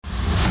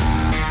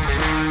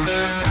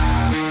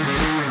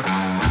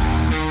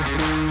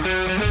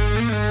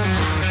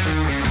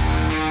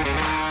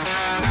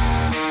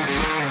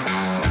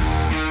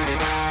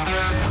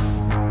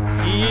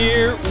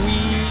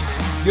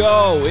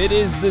go. It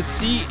is the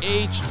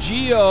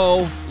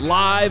CHGO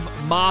live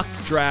mock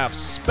draft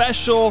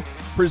special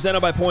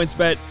presented by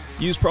PointsBet.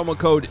 Use promo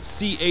code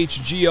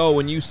CHGO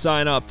when you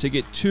sign up to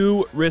get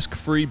 2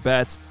 risk-free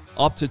bets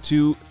up to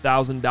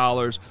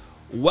 $2,000.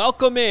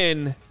 Welcome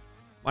in.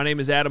 My name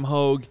is Adam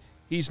Hogue.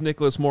 He's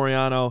Nicholas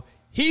Moriano.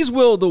 He's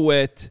Will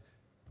DeWitt.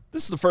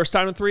 This is the first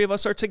time the three of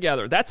us are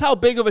together. That's how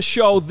big of a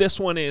show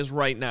this one is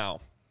right now.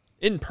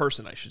 In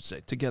person, I should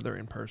say. Together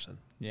in person.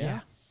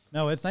 Yeah.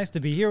 No, it's nice to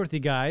be here with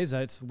you guys.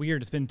 It's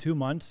weird. It's been 2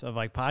 months of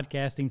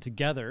podcasting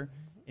together,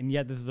 and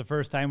yet this is the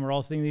first time we're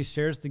all sitting in these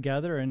chairs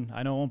together, and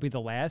I know it won't be the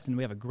last, and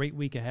we have a great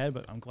week ahead,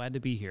 but I'm glad to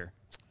be here.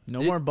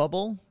 No more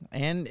bubble.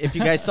 And if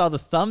you guys saw the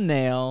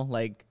thumbnail,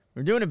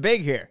 we're doing it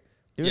big here.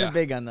 Doing it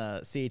big on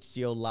the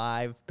CHGO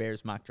live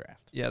Bears mock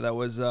draft. Yeah, that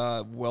was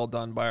well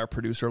done by our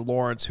producer,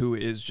 Lawrence, who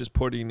is just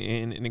putting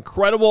in an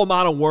incredible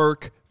amount of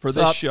work for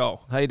this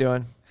show. How you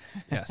doing?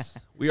 Yes.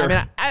 We are.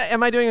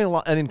 Am I doing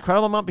an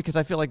incredible amount? Because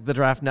I feel like the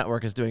Draft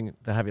Network is doing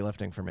the heavy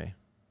lifting for me.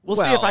 We'll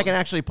see if I can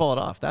actually pull it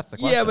off. That's the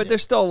question. Yeah, but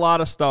there's still a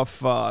lot of stuff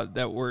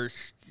that we're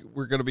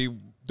going to be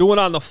doing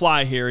on the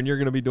fly here, and you're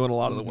going to be doing a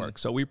lot of the work.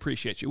 So we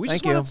appreciate you. We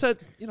just want to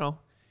set,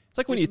 it's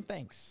like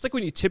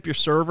when you tip your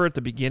server at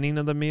the beginning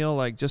of the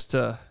meal, just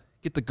to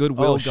get the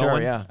goodwill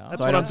going. Yeah.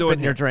 That's what I'm doing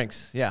here. Your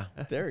drinks. Yeah.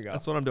 There we go.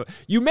 That's what I'm doing.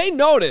 You may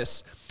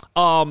notice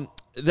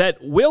that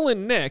Will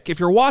and Nick, if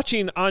you're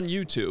watching on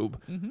YouTube,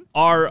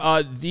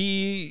 are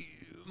the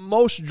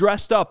most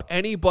dressed up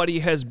anybody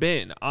has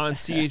been on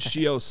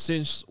CHGO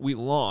since we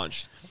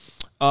launched.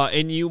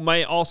 And you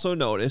might also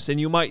notice, and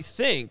you might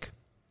think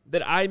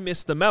that I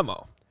missed the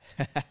memo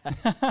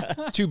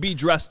to be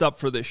dressed up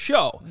for this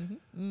show.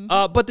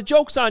 But the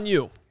joke's on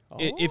you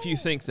if you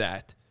think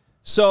that.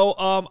 So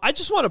I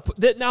just want to put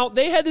that. Now,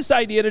 they had this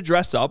idea to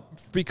dress up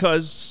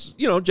because,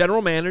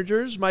 general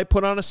managers might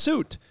put on a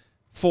suit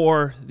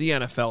for the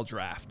NFL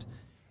draft.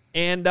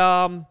 And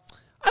I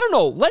don't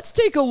know. Let's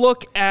take a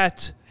look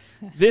at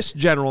this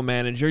general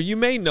manager. You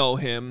may know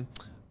him.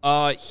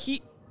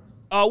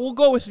 We'll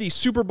go with the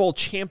Super Bowl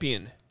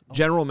champion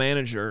general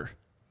manager.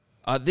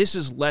 This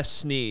is Les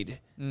Snead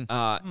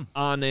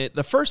on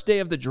the first day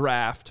of the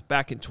draft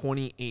back in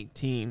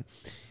 2018.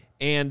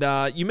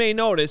 And you may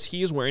notice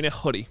he is wearing a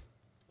hoodie,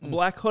 a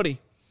black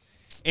hoodie.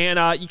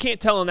 And you can't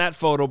tell in that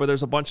photo, but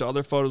there's a bunch of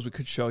other photos we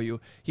could show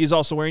you. He's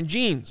also wearing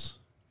jeans.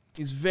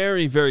 He's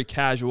very, very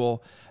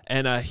casual,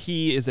 and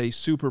he is a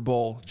Super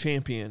Bowl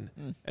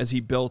champion as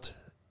he built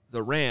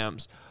the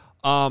Rams.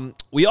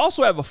 We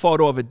also have a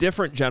photo of a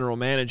different general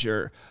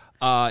manager.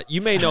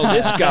 You may know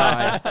this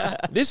guy.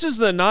 This is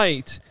the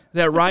night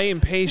that Ryan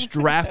Pace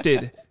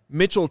drafted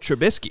Mitchell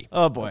Trubisky.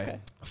 Oh, boy. Okay.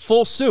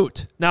 Full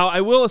suit. Now,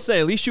 I will say,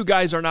 at least you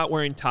guys are not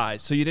wearing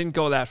ties, so you didn't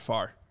go that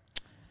far.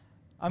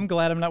 I'm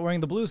glad I'm not wearing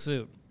the blue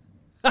suit.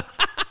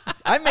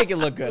 I make it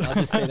look good. I'll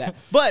just say that.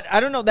 But I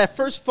don't know. That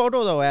first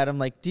photo, though,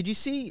 Adam, did you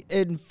see,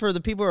 and for the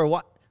people who are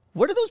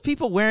what are those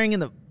people wearing in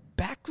the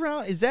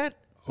background? Is that?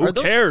 Who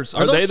cares?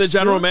 Are they the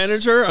general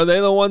manager? Are they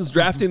the ones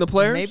drafting the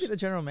players? Maybe the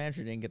general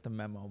manager didn't get the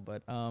memo,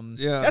 but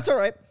yeah, that's all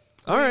right.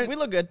 All right. We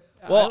look good.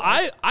 Well,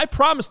 I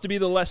promise to be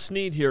the Les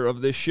Snead here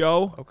of this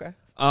show. Okay.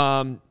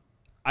 I'm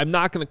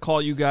not going to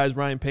call you guys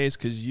Ryan Pace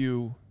because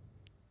you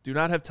do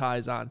not have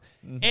ties on.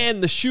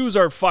 And the shoes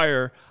are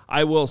fire,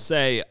 I will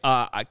say,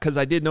 because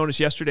I did notice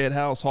yesterday at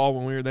House Hall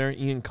when we were there,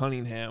 Ian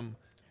Cunningham,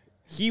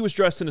 he was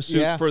dressed in a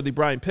suit for the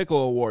Brian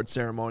Piccolo Award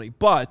ceremony,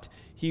 but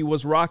he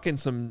was rocking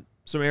some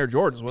Air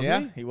Jordans, wasn't he?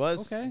 Yeah, he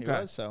was. Okay. He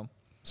was,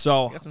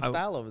 So got some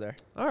style over there.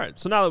 All right.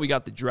 So now that we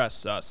got the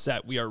dress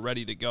set, we are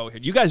ready to go here.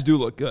 You guys do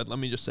look good. Let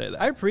me just say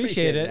that. I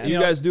appreciate it. You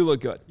guys do look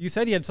good. You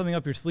said you had something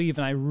up your sleeve,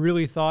 and I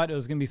really thought it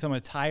was going to be some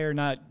attire,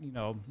 not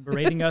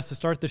berating us to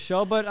start the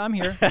show. But I'm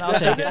here. And I'll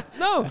take it.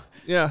 No.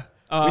 Yeah.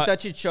 We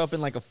thought you'd show up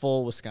in a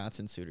full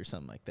Wisconsin suit or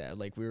something like that.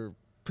 We were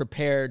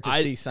prepared to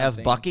see something.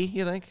 As Bucky,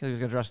 you think? He was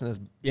going to dress in his...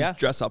 Just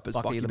dress up as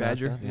Bucky the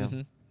Badger? Yeah.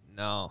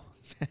 No.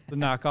 The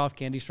knockoff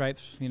candy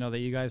stripes, that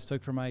you guys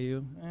took from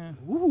IU.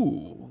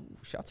 Ooh.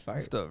 Shots I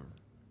have fired. to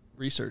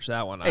research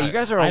that one. Hey, you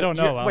guys are... I don't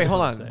know. Wait,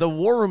 hold on. The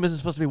War Room isn't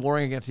supposed to be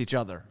warring against each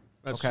other.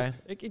 That's okay?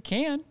 It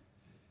can.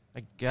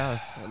 I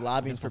guess. We're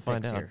lobbying for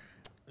find picks out. here.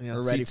 Yeah,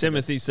 We're see, ready for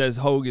Timothy this. says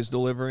Hogue is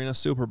delivering a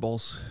Super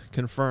Bowls.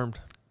 Confirmed.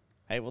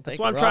 Hey, we'll take That's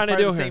what I'm We're all trying to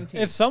part of do the here. same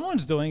team. If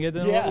someone's doing it,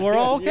 then Yeah. we're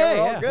all okay. Yeah,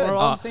 we're all good. We're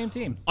all on the same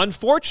team.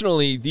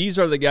 Unfortunately, these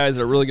are the guys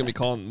that are really going to be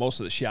calling most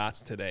of the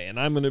shots today, and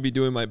I'm going to be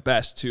doing my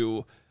best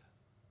to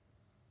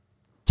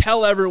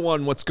tell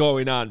everyone what's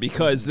going on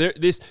because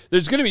there's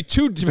going to be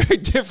 2 very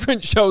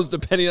different shows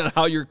depending on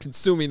how you're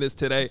consuming this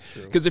today.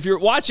 Because if you're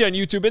watching on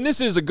YouTube, and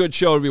this is a good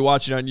show to be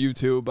watching on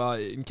YouTube,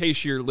 in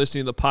case you're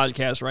listening to the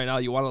podcast right now,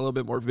 you want a little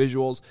bit more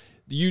visuals.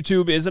 The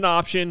YouTube is an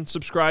option.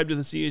 Subscribe to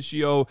the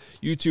CHGO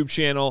YouTube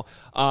channel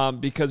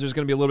because there's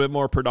going to be a little bit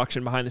more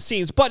production behind the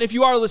scenes. But if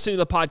you are listening to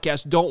the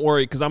podcast, don't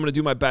worry because I'm going to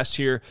do my best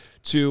here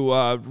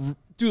to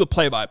do the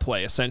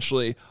play-by-play,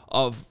 essentially,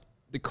 of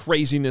the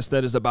craziness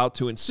that is about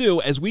to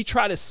ensue as we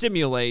try to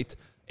simulate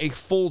a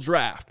full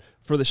draft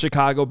for the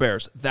Chicago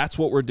Bears. That's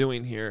what we're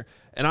doing here.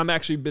 And I'm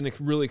actually been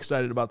really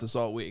excited about this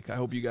all week. I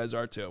hope you guys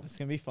are too. It's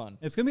going to be fun.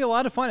 It's going to be a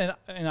lot of fun,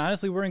 and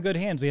honestly, we're in good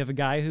hands. We have a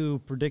guy who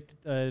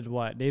predicted,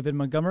 David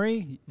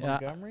Montgomery?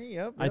 Montgomery,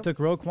 yep. I took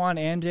Roquan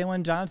and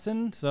Jalen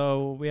Johnson,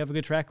 so we have a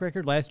good track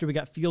record. Last year, we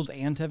got Fields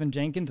and Tevin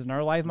Jenkins in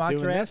our live mock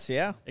Doing draft. this,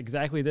 yeah.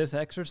 Exactly this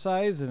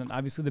exercise, and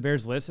obviously the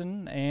Bears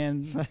listen,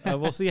 and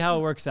we'll see how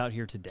it works out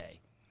here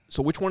today.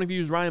 So which one of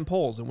you is Ryan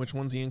Poles and which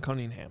one's Ian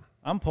Cunningham?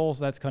 I'm Poles,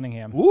 that's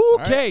Cunningham.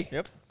 Okay. Right.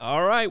 Yep.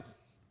 All right.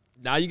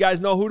 Now you guys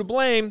know who to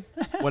blame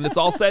when it's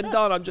all said and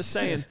done. I'm just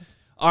saying.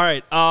 All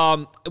right.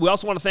 We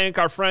also want to thank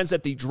our friends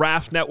at the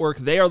Draft Network.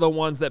 They are the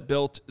ones that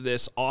built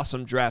this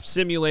awesome draft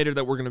simulator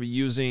that we're going to be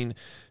using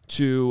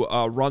to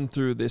run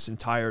through this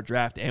entire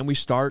draft. And we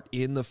start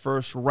in the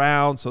first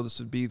round. So this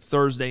would be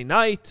Thursday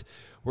night.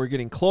 We're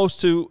getting close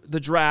to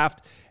the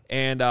draft.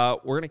 And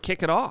we're going to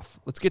kick it off.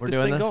 Let's get this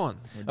thing going.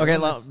 Okay,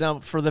 now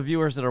for the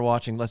viewers that are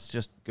watching, let's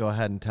just go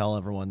ahead and tell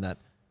everyone that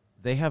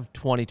they have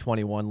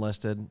 2021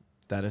 listed.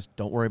 That is,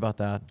 don't worry about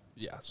that.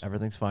 Yes.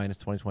 Everything's fine. It's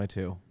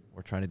 2022.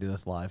 We're trying to do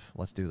this live.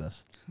 Let's do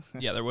this.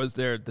 Yeah,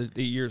 the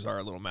years are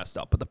a little messed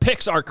up, but the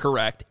picks are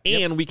correct,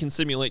 and we can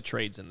simulate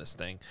trades in this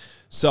thing.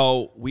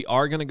 So we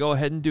are going to go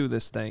ahead and do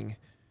this thing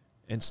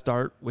and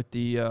start with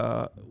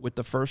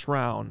the first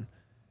round.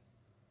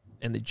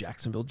 And the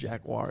Jacksonville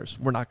Jaguars.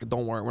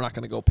 Don't worry, we're not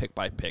going to go pick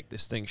by pick.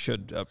 This thing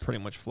should pretty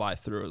much fly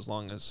through as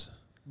long as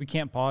We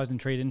can't pause and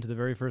trade into the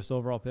very first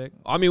overall pick.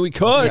 I mean, we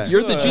could. Okay.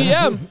 You're the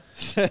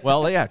GM.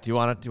 Well, yeah. Do you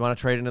want to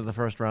trade into the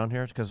first round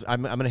here? Because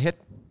I'm going to hit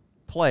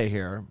play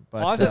here.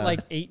 But, Pause at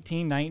like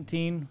 18,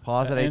 19.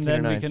 Pause at 18 and then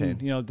or 19.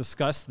 we can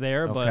discuss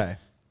there. Okay.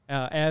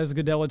 But as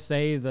Goodell would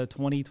say, the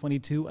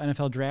 2022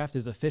 NFL Draft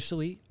is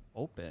officially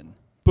open.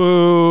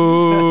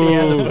 Boo.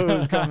 Yeah, the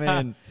booze come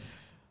in.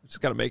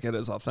 Just got to make it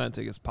as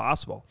authentic as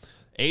possible.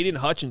 Aiden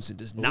Hutchinson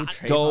does not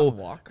Trayvon go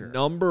Walker.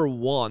 number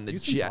one. The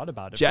thought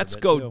about it for a Jets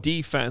bit, go too.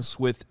 defense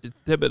with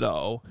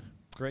Thibodeau.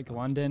 Drake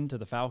London to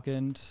the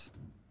Falcons.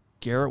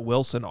 Garrett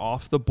Wilson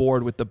off the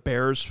board with the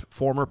Bears'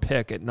 former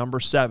pick at number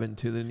 7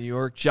 to the New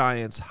York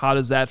Giants. How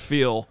does that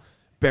feel,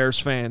 Bears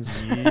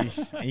fans? And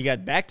you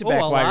got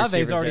back-to-back wide Olave's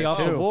receivers already there, off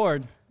the too.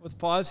 board. Let's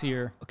pause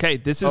here. Okay,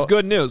 this is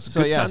good news.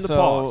 So Good time to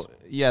pause.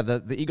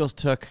 the Eagles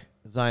took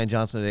Zion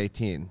Johnson at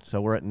 18.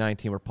 So we're at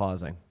 19. We're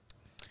pausing.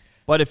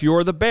 But if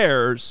you're the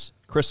Bears,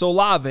 Chris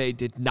Olave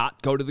did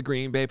not go to the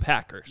Green Bay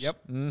Packers. Yep.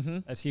 Mm-hmm.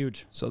 That's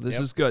huge. So this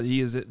is good.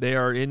 They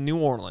are in New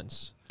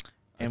Orleans.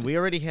 And we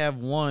already have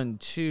 1,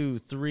 2,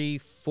 3,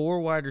 4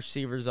 wide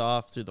receivers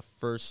off through the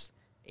first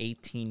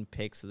 18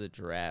 picks of the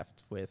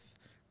draft with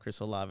Chris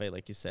Olave,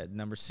 like you said,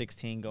 number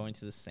 16 going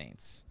to the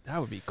Saints. That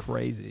would be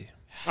crazy.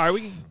 All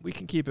right, we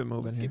can keep it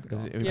moving here.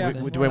 Yeah.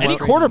 Any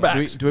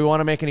quarterbacks? Do we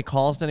want to make any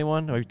calls to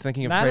anyone? Are you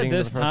thinking of Not trading at into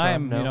this the first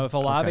time. round? No? If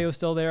Olave Okay. was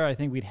still there, I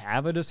think we'd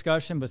have a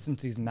discussion. But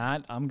since he's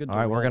not, I'm good. All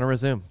right, we're going to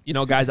resume.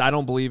 Guys, I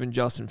don't believe in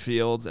Justin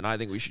Fields, and I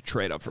think we should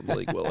trade up for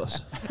Malik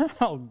Willis.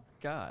 Oh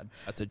God.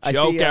 That's a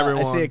joke,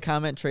 everyone. I see a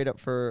comment trade up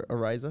for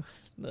Ariza,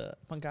 the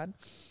punk god.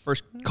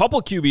 First couple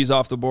QBs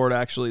off the board,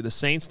 actually. The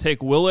Saints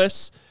take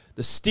Willis.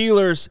 The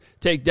Steelers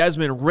take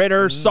Desmond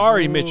Ridder.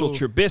 Sorry, Mitchell I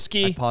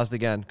Trubisky. paused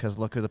again because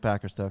look who the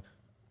Packers took.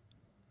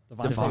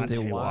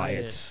 Devontae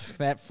Wyatt.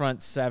 That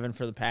front 7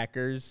 for the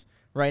Packers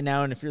right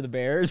now, and if you're the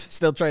Bears,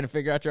 still trying to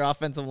figure out your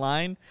offensive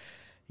line,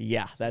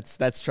 yeah,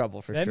 that's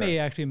trouble for That sure. may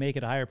actually make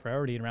it a higher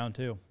priority in round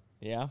 2.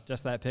 Yeah.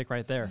 Just that pick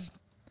right there.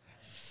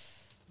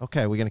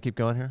 Okay, we going to keep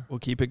going here? We'll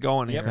keep it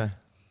going Yep. here.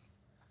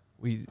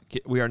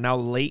 We are now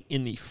late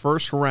in the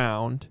first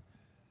round,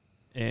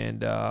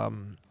 and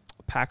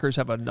Packers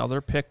have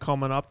another pick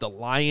coming up. The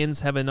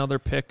Lions have another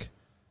pick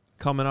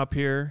coming up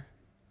here.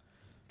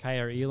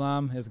 Kyer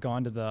Elam has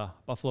gone to the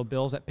Buffalo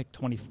Bills at pick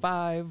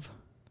 25.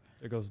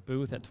 There goes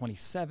Booth at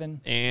 27.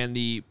 And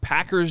the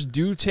Packers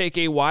do take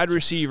a wide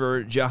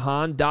receiver,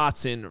 Jahan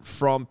Dotson,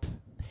 from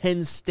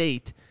Penn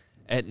State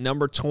at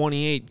number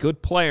 28.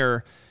 Good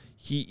player.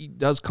 He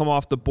does come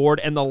off the board.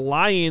 And the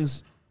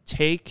Lions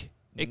take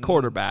a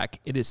quarterback.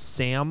 It is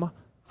Sam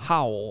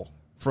Howell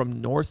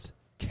from North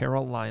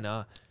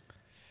Carolina.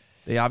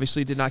 They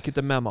obviously did not get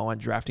the memo on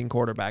drafting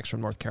quarterbacks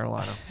from North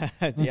Carolina.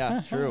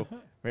 Yeah, true.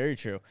 Very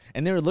true.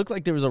 And there looked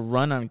like there was a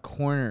run on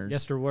corners.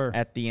 Yes, there were.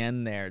 At the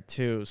end there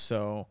too.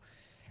 So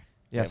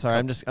Yeah, sorry.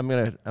 I'm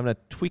gonna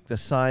tweak the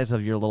size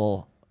of your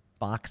little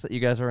box that you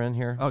guys are in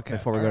here. Okay,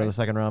 Before we all go to right. the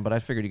second round, but I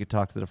figured you could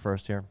talk to the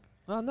first here.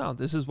 Oh, no,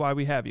 this is why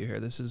we have you here.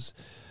 This is,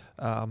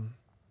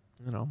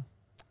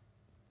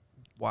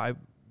 why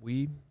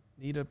we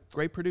need a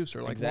great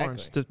producer like Exactly.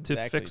 Lawrence to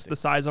Exactly. fix the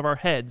size of our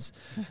heads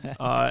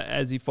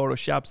as he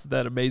photoshops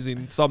that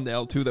amazing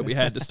thumbnail, too, that we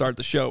had to start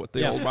the show with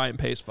the old Ryan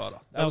Pace photo.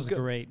 That was good.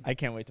 great. I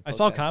can't wait to I post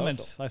saw that on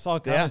comments. social. I saw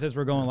comments as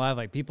we're going live.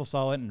 Like people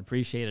saw it and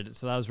appreciated it.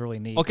 So that was really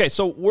neat. Okay,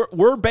 so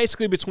we're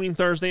basically between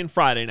Thursday and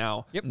Friday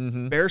now. Yep.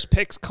 Bears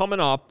picks coming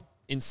up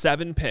in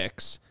 7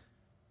 picks.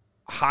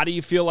 How do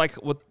you feel like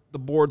what the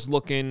board's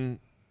looking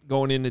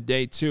going into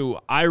day 2?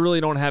 I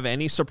really don't have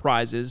any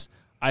surprises.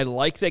 I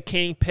like that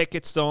Kenny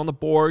Pickett's still on the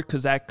board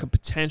because that could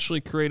potentially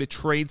create a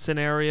trade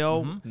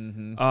scenario.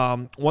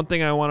 One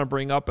thing I want to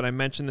bring up, and I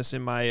mentioned this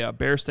in my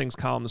Bears Things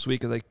column this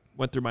week, is I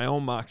went through my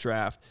own mock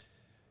draft.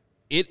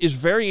 It is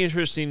very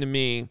interesting to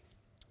me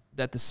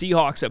that the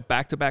Seahawks have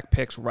back-to-back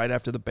picks right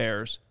after the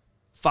Bears,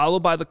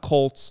 followed by the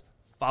Colts,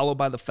 followed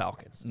by the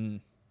Falcons.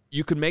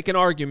 You could make an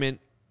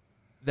argument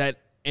that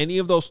any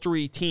of those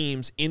three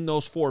teams in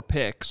those 4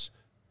 picks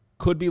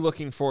could be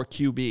looking for a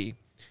QB.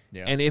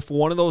 Yeah. And if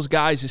one of those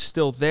guys is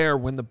still there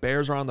when the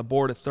Bears are on the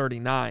board at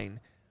 39,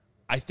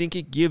 I think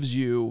it gives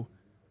you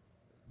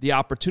the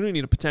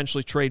opportunity to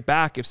potentially trade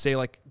back if, say,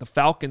 like the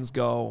Falcons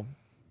go,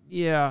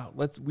 yeah,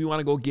 we want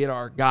to go get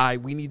our guy.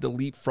 We need to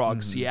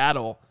leapfrog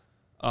Seattle.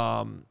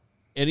 And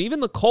even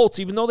the Colts,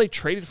 even though they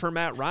traded for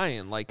Matt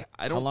Ryan, like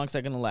I don't. How long is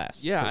that going to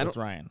last? Yeah, with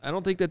Ryan. I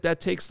don't think that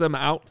takes them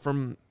out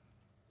from.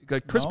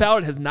 Like Chris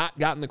Ballard has not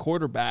gotten the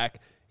quarterback.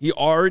 He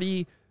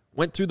already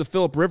went through the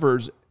Phillip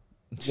Rivers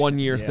 1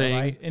 year thing,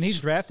 Right. And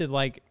he's drafted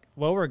like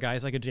lower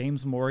guys like a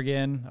James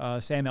Morgan,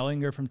 Sam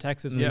Ellinger from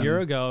Texas a year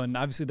ago, and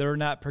obviously they're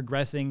not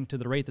progressing to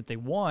the rate that they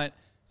want.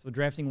 So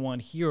drafting one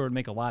here would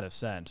make a lot of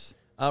sense.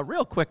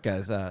 Real quick,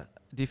 guys.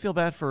 Do you feel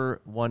bad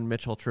for one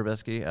Mitchell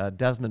Trubisky?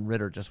 Desmond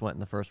Ridder just went in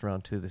the first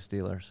round to the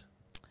Steelers.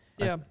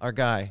 Yeah. Our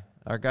guy's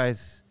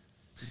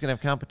he's gonna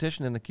have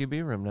competition in the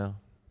QB room now.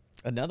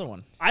 Another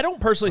one. I don't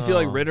personally feel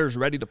like Ritter's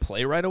ready to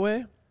play right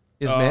away.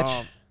 Is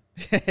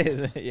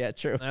Mitch? Yeah,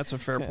 true. That's a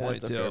fair point,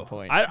 That's a too. fair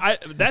point.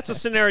 That's a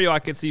scenario I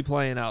could see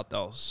playing out,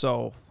 though.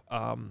 So,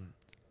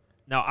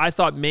 now I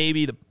thought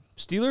maybe the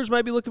Steelers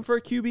might be looking for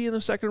a QB in the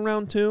second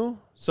round, too.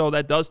 So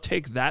that does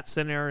take that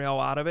scenario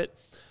out of it.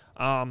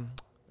 All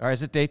right,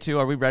 is it day 2?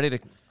 Are we ready to? Are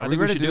we think we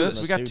ready should to do do this?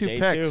 this. We got Let's 2 do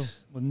day picks.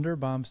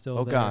 Linderbaum still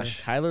Oh there.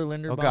 gosh. Tyler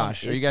Linderbaum. Oh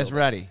gosh. Are is you guys still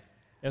ready?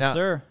 Yes, Now-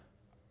 sir.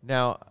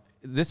 Now,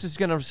 this is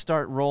gonna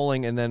start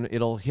rolling, and then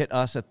it'll hit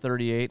us at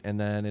 38, and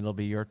then it'll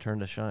be your turn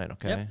to shine.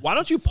 Okay. Yep. Why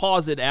don't you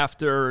pause it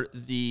after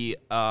the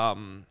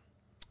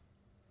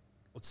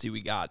let's see,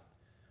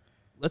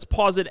 let's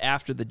pause it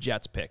after the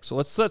Jets pick. So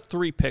let's let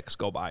 3 picks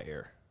go by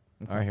here.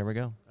 All right. Here we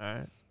go. All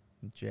right.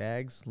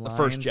 Jags, The Lions,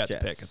 first Jets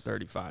pick at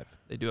 35.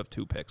 They do have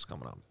 2 picks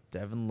coming up.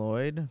 Devin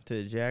Lloyd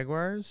to the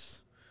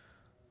Jaguars.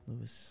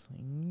 Lewis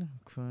Slayton.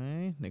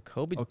 Okay.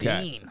 N'Kobe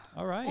Okay. Dean.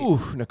 All right. Ooh,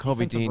 N'Kobe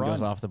Defensive Dean run.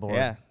 goes off the board.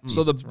 Yeah.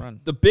 So run.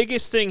 the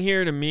biggest thing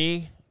here to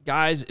me,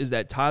 guys, is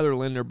that Tyler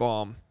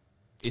Linderbaum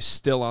is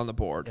still on the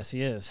board Yes,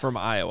 he is. from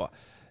Iowa.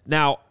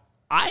 Now,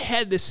 I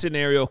had this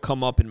scenario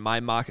come up in my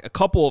a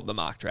couple of the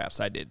mock drafts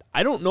I did.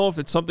 I don't know if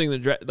it's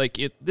something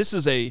this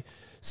is a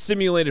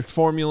simulated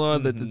formula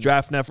that the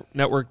Draft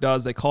Network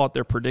does. They call it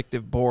their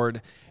predictive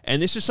board.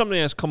 And this is something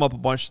that's come up a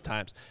bunch of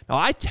times. Now,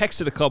 I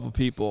texted a couple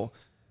people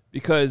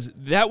because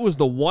that was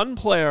the one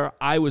player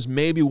I was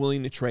maybe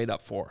willing to trade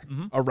up for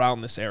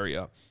around this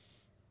area.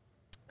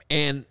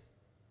 And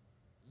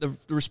the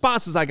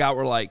responses I got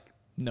were like,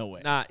 No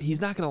way. nah,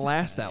 he's not going to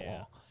last that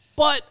long.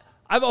 But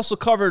I've also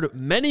covered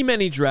many,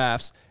 many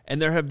drafts,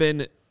 and there have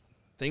been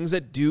things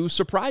that do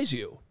surprise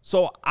you.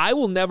 So I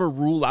will never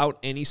rule out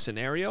any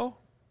scenario.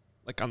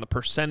 Like on the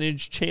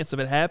percentage chance of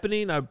it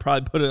happening, I'd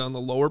probably put it on the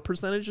lower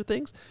percentage of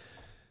things.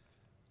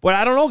 But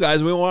I don't know,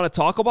 guys. We want to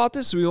talk about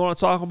this. We want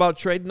to talk about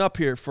trading up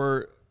here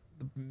for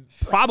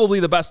probably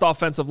the best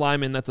offensive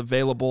lineman that's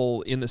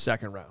available in the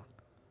second round.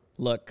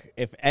 Look,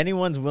 if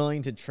anyone's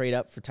willing to trade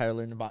up for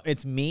Tyler Linderbaum,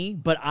 it's me,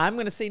 but I'm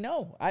going to say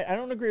no. I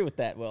don't agree with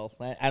that, Will.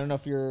 I don't know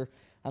if you're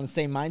on the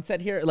same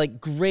mindset here. Like,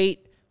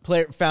 great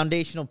player,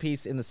 foundational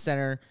piece in the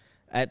center,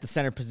 at the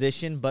center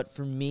position, but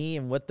for me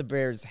and what the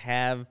Bears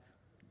have,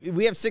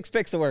 we have 6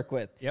 picks to work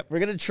with. Yep. We're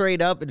going to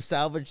trade up and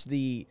salvage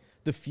the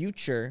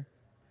future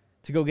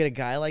to go get a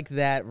guy like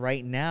that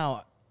right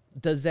now.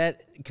 Does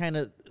that kind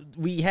of –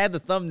 we had the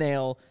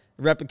thumbnail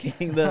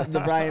replicating the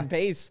Brian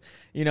Pace,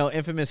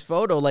 infamous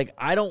photo. Like,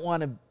 I don't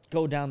want to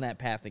go down that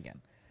path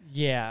again.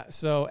 Yeah.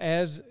 So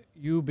as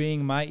you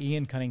being my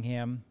Ian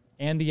Cunningham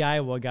and the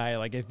Iowa guy,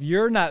 like if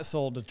you're not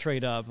sold to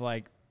trade up,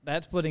 like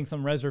that's putting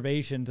some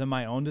reservations in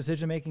my own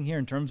decision making here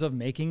in terms of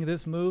making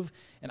this move.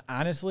 And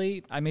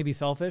honestly, I may be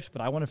selfish,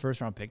 but I want a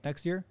first-round pick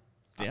next year.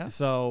 Yeah.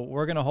 So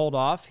we're going to hold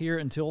off here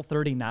until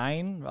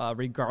 39,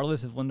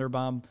 regardless if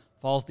Linderbaum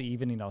falls to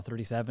even,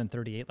 37,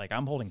 38. Like,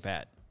 I'm holding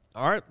pat.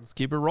 All right, let's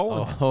keep it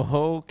rolling.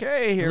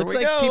 Okay, here Looks we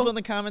like go. people in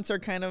the comments are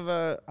kind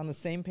of on the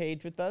same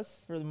page with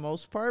us for the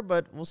most part,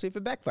 but we'll see if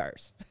it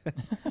backfires.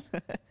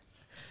 That's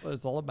what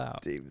it's all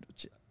about. David.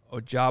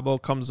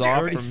 Ojabo comes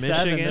off from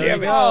 37, Michigan. there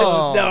we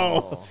go.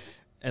 No.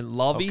 And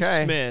Lovey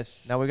Okay.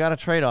 Smith. Now we got a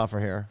trade offer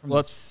here. From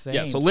the So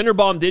Saints.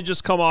 Linderbaum did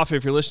just come off.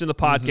 If you're listening to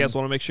the podcast, I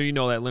want to make sure you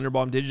know that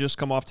Linderbaum did just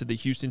come off to the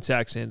Houston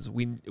Texans.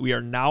 We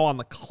are now on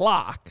the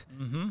clock,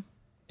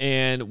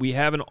 and we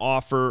have an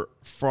offer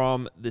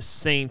from the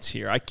Saints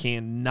here. I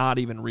cannot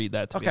even read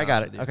that. To be Okay, I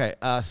got honest it. with you.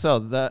 Okay, so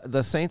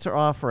the Saints are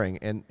offering,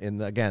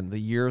 and again, the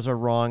years are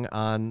wrong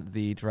on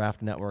the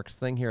Draft Network's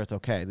thing here. It's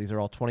okay. These are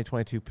all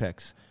 2022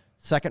 picks.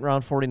 Second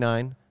round,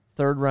 49.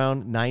 Third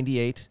round,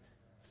 98.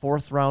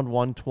 Fourth round,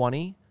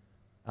 120.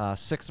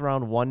 Sixth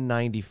round,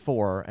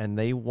 194. And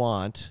they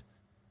want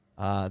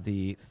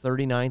the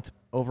 39th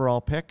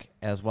overall pick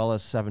as well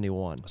as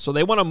 71. So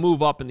they want to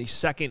move up in the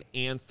second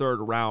and third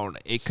round,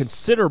 a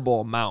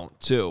considerable amount,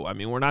 too. I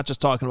mean, we're not just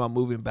talking about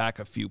moving back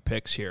a few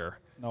picks here.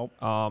 Nope.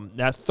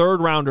 That third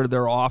rounder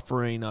they're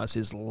offering us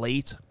is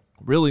late,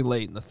 really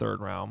late in the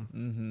third round.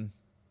 Mm-hmm.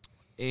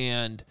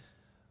 And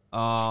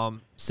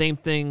same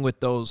thing with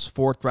those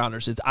fourth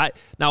rounders.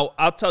 Now,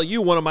 I'll tell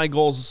you, one of my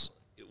goals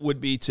would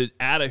be to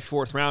add a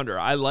fourth rounder.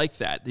 I like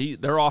that.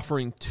 They're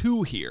offering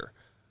 2 here,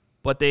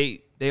 but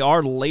they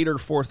are later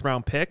fourth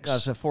round picks.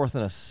 That's a 4th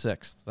and a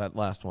 6th, that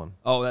last one.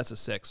 Oh, that's a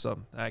 6, so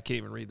I can't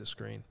even read the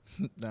screen.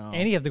 No.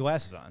 And you have the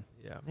glasses on.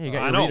 Yeah, you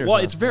got I your know. readers Well,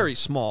 on. it's very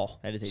small.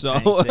 That is a so,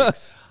 tiny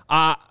 6.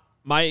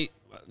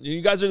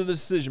 You guys are the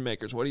decision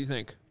makers. What do you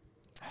think?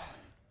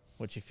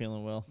 What you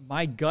feeling, Will?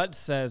 My gut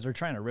says they're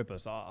trying to rip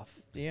us off.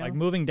 Yeah. Like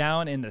moving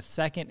down in the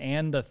second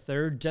and the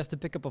third just to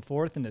pick up a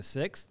fourth and a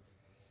sixth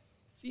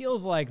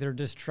feels like they're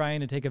just trying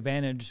to take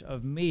advantage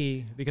of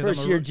me because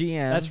First I'm year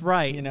GM. That's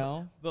right. You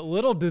know, But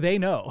little do they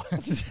know.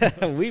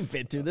 we've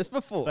been through this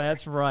before.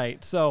 That's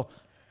right. So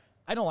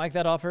I don't like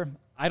that offer.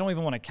 I don't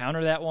even want to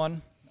counter that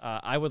one.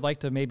 I would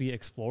like to maybe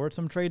explore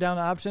some trade down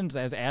options,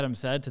 as Adam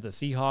said, to the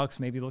Seahawks,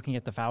 maybe looking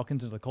at the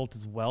Falcons or the Colts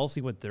as well,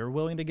 see what they're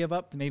willing to give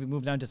up to maybe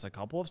move down just a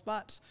couple of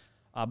spots.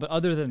 But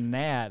other than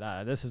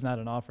that, this is not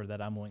an offer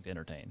that I'm willing to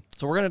entertain.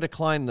 So we're going to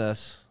decline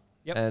this.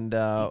 Yep. And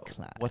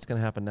Decline. what's going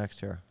to happen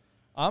next year?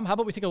 How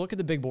about we take a look at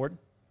the big board,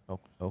 Oh,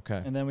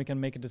 okay. and then we can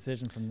make a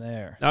decision from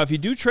there. Now, if you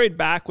do trade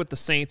back with the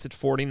Saints at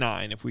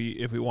 49, if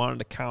we wanted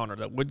to counter,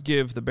 that would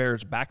give the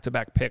Bears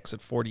back-to-back picks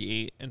at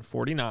 48 and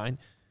 49.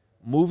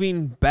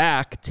 Moving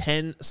back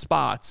 10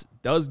 spots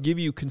does give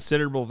you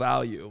considerable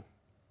value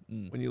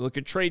when you look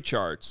at trade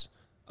charts.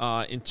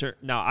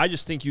 Now, I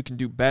just think you can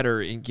do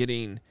better in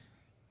getting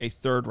a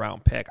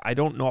third-round pick. I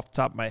don't know off the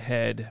top of my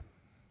head.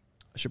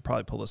 I should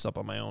probably pull this up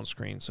on my own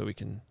screen so we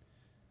can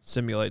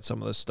simulate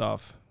some of this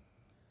stuff.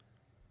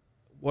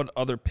 What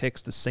other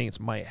picks the Saints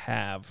might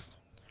have?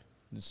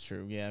 It's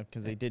true, yeah,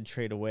 because they did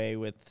trade away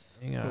with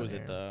Hang who on was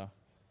it? here.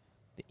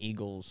 The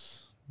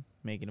Eagles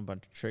making a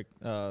bunch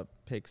of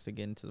picks to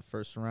get into the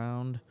first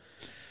round.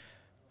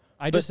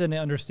 I just didn't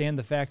understand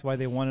the fact why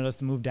they wanted us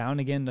to move down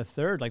again to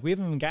third. Like, we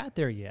haven't even got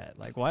there yet.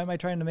 Like, why am I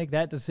trying to make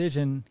that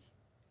decision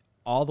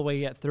all the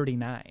way at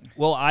 39?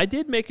 Well, I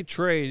did make a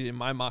trade in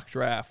my mock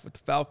draft with the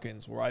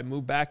Falcons where I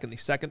moved back in the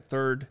second,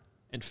 third,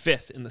 and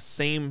fifth in the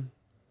same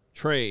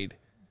trade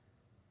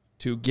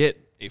to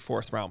get a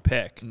fourth-round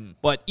pick.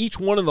 But each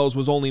one of those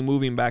was only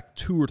moving back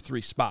 2 or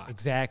 3 spots.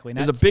 Exactly.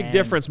 There's not a big 10.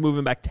 difference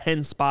moving back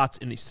 10 spots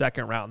in the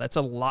second round. That's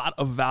a lot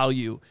of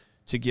value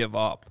to give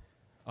up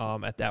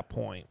at that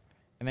point.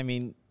 And I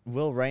mean,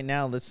 Will, right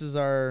now,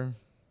 we're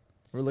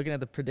looking at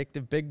the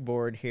predictive big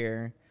board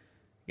here.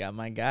 Got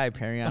my guy,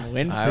 Perrion I was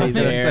Winfrey gonna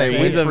there. say, He's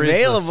Winfrey's the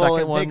available second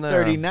at one pick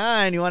there.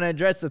 39. You want to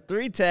address the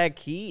 3-tech?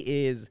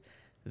 He is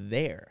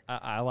there.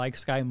 I like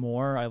Sky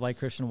Moore. I like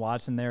Christian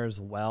Watson there as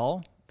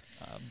well.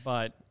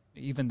 But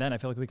even then, I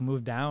feel like we can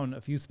move down a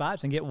few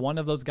spots and get one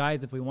of those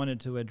guys if we wanted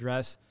to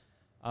address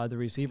the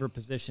receiver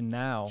position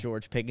now.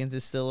 George Pickens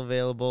is still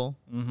available.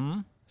 Mm-hmm.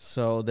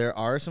 So there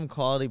are some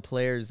quality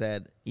players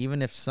that,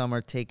 even if some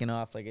are taken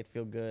off, like, it'd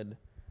feel good.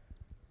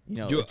 You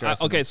know,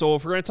 addressing Okay, them. so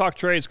if we're going to talk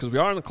trades, because we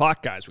are on the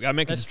clock, guys, we got to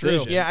make That's a true.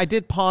 decision. Yeah, I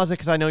did pause it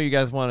because I know you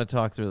guys want to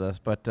talk through this,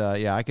 but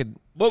yeah, I could.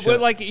 But show-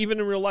 like even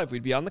in real life,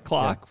 we'd be on the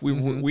clock. We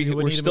would We need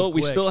to still move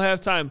we quick. still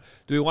have time.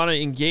 Do we want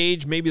to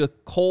engage maybe the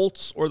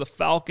Colts or the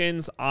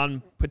Falcons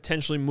on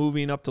potentially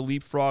moving up to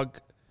leapfrog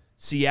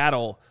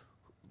Seattle?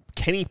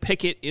 Kenny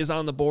Pickett is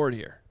on the board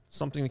here.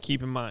 Something to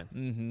keep in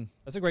mind.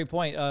 That's a great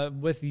point.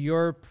 With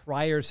your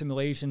prior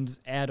simulations,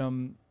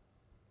 Adam,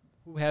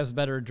 who has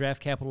better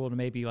draft capital to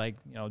maybe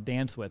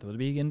dance with? Would it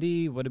be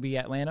Indy? Would it be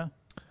Atlanta?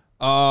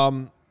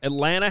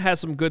 Atlanta has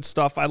some good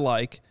stuff I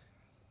like.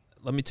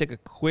 Let me take a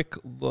quick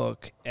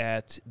look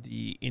at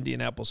the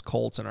Indianapolis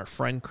Colts and our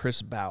friend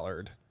Chris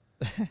Ballard.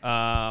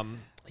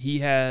 He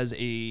has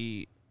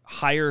a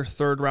higher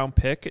third-round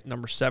pick at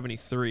number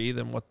 73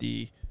 than what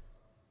the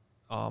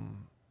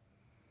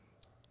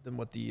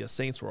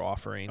Saints were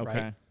offering. Okay.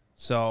 Right?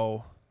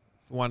 So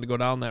if we wanted to go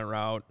down that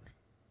route,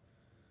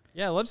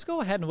 Yeah, let's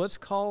go ahead and let's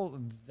call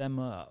them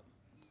up.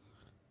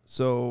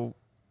 so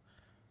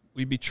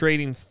we'd be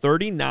trading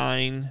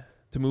 39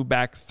 to move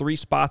back 3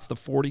 spots to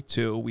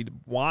 42. We'd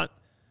want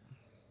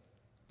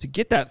to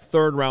get that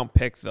third-round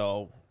pick,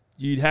 though.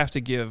 You'd have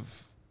to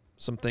give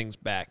some things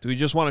back. Do we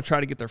just want to try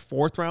to get their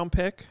 4th-round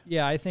pick?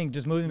 Yeah, I think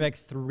just moving back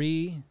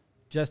 3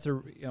 just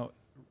to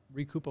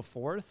recoup a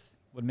 4th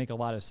would make a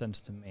lot of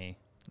sense to me.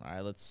 All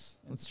right, let's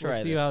We'll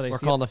try see this. how they We're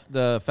feel. calling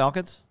the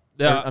Falcons?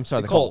 Yeah, Or, I'm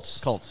sorry, the the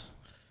Colts. Colts.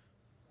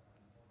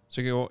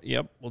 So you go,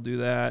 yep, we'll do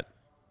that.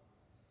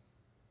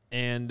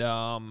 And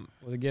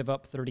We'll give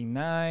up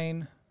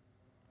 39.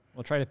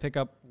 We'll try to pick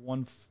up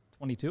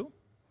 122.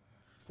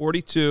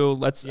 42,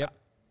 let's Yep.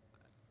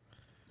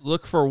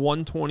 look for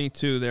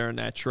 122 there in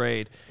that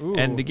trade. Ooh.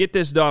 And to get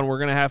this done, we're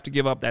going to have to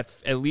give up that,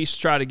 at least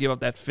try to give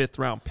up that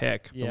 5th-round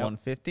pick. The Yeah.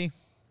 150.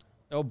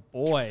 Oh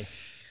boy.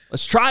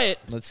 Let's try it.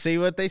 Let's see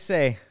what they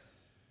say.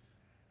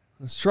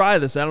 Let's try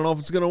this. I don't know if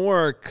it's going to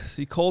work.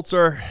 The Colts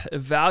are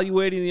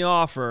evaluating the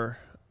offer.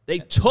 They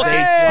took it.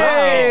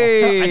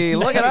 Hey,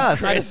 look at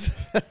us.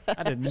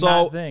 I did So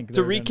not think.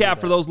 to recap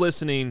for those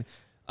listening,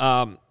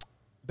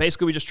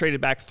 basically we just traded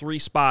back 3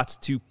 spots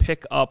to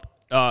pick up,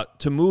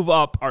 to move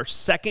up our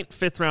second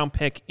 5th round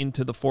pick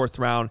into the 4th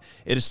round.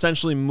 It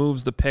essentially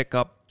moves the pick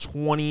up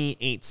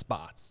 28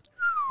 spots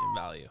in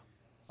value.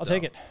 I'll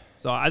take it.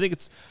 So I think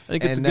it's a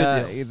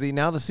good deal.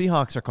 Now the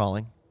Seahawks are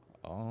calling.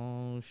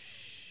 Oh,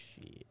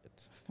 shit.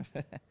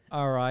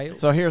 All right.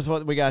 So here's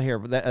what we got here.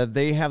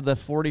 They have the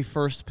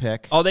 41st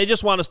pick. Oh, they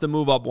just want us to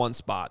move up 1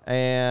 spot.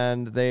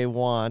 And they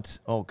want,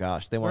 oh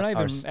gosh, they want, not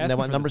even they asking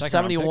want for number the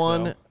second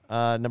round pick,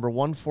 71, number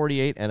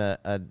 148, and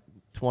a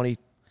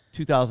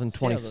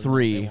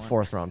 2023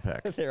 4th round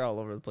pick. They're all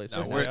over the place. No,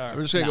 we're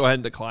just going to go ahead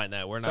and decline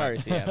that. We're Sorry,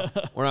 not. Seattle.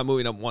 We're not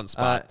moving up 1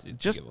 spot.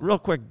 Just real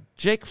quick,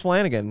 Jake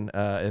Flanagan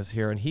is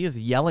here, and he is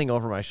yelling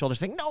over my shoulder,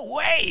 saying, "No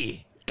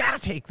way! Gotta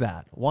take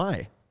that."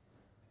 Why?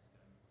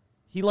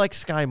 He likes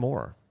Sky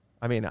more.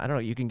 I mean, I don't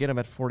know. You can get him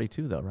at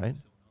 42, though, right?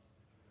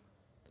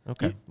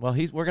 Okay. Well,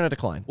 we're going to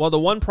decline. Well, the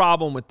one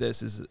problem with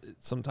this is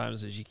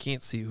sometimes you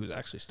can't see who's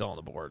actually still on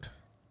the board.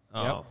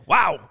 Yep.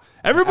 Wow!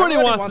 Everybody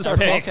wants our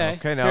to pick.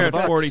 Okay, now Here the at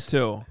Bucks. 42.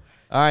 All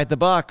right, the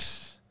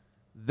Bucks.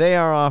 They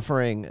are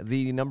offering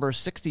the number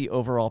 60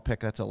 overall pick.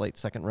 That's a late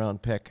 2nd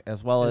round pick,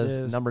 as well It as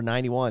is. number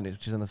 91,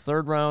 which is in the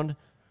 3rd round,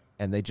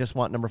 and they just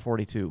want number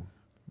 42.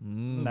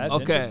 That's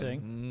Okay.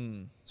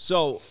 interesting.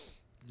 So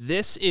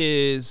this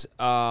is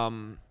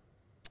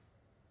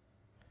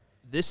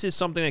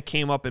something that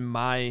came up in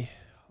my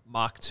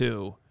mock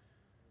 2,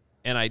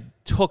 and I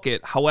took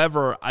it.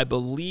 However, I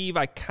believe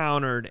I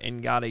countered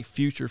and got a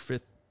future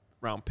 5th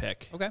round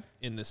pick. Okay.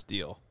 In this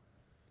deal.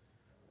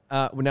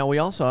 Now we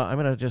also, I'm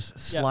going to just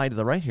slide to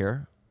the right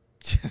here.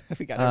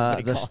 We got The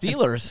everybody calling.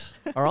 Steelers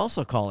are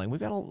also calling. We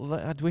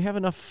got. Do we have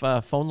enough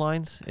phone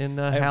lines in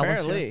Hallis here?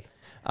 Apparently.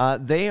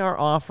 They are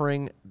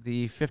offering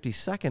the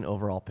 52nd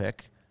overall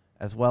pick,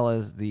 as well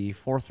as the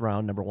 4th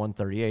round, number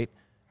 138,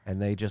 and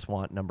they just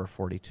want number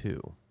 42.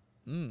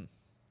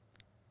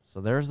 So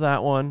there's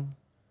that one.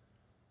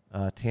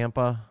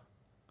 Tampa,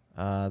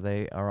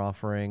 they are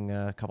offering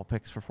a couple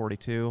picks for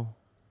 42.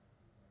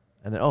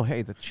 And then,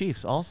 hey, the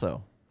Chiefs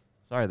also.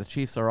 Sorry, the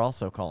Chiefs are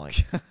also calling.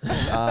 2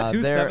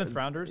 7th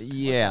rounders.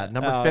 Yeah,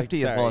 number Oh,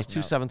 50 as well sorry, as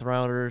 2 no. 7th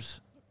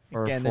rounders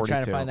for Again, 42. they're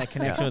trying to find that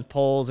connection with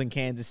polls in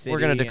Kansas City. We're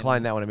going to and-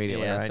 decline that one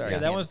immediately, Yeah, right? sorry, Yeah,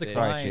 that one's Kansas City.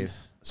 declined. Sorry,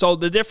 Chiefs. So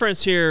the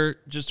difference here,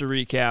 just to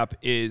recap,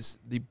 is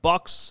the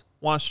Bucks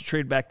wants to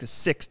trade back to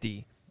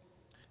 60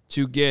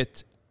 to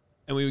get,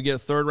 and we would get a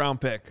 3rd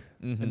round pick,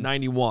 a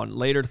 91,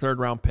 later 3rd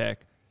round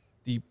pick.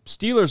 The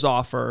Steelers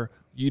offer,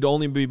 you'd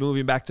only be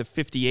moving back to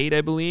 58,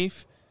 I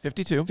believe.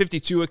 52.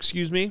 52,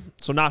 excuse me.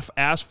 So not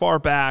as far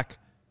back,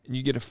 and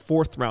you get a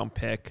 4th round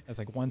pick. That's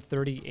like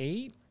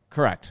 138.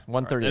 Correct. That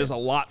 138. is a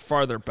lot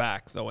farther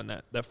back, though, in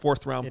that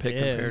 4th round It pick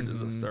compared is. to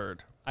the 3rd.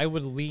 I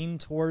would lean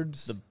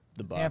towards the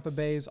Tampa Bucs.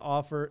 Bay's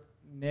offer.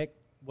 Nick,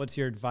 what's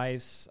your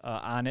advice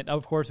on it?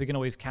 Of course, we can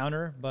always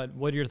counter, but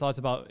what are your thoughts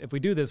about if we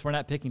do this, we're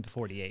not picking to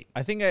 48?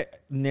 I think I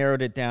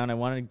narrowed it down. I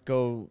want to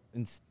go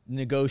and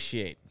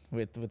negotiate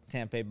with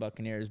Tampa Bay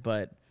Buccaneers,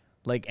 but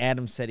like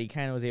Adam said, he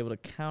kind of was able to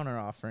counter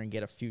offer and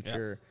get a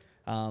future.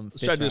 Let's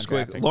try to do this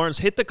quick. Lawrence,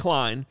 hit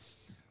decline.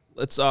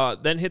 Let's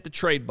then hit the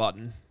trade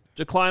button.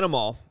 Decline them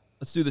all.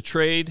 Let's do the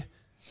trade.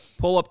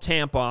 Pull up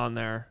Tampa on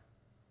there.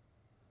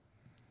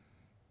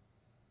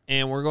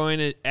 And we're going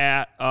to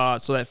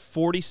so that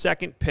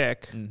 42nd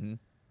pick,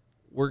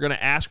 we're going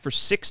to ask for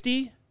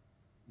 60,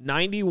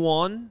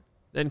 91,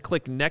 then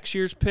click next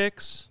year's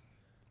picks.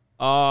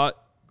 Go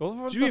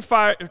for Do me a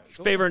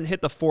favor and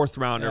hit the 4th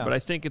rounder, Yeah. but I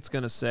think it's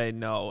going to say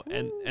no.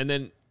 And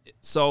then,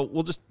 so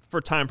we'll just,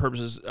 for time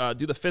purposes,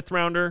 do the 5th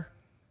rounder.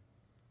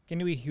 Can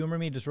you humor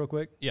me just real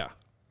quick? Yeah.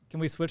 Can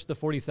we switch the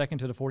 42nd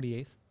to the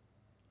 48th?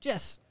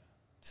 Just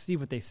see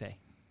what they say.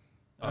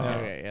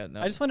 Okay, yeah,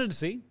 no. I just wanted to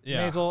see.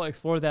 Yeah. May as well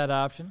explore that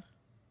option.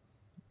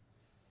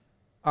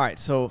 All right,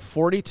 so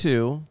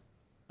 42,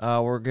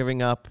 we're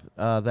giving up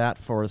that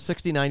for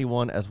 60,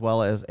 91, as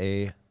well as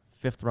a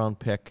 5th round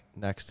pick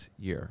next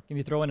year. Can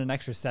you throw in an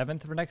extra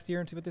 7th for next year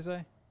and see what they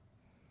say?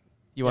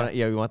 You want?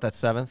 Yeah, we want that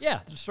 7th.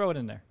 Yeah, just throw it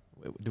in there.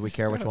 Do we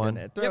care which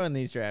one? Throw in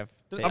these draft.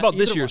 Yep. How about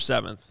this Either year's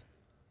 7th?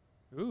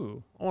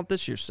 Ooh. I want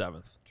this year's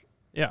 7th.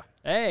 Yeah.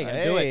 Hey,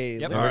 gonna do Hey,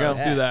 it. Yep. there All we right, go.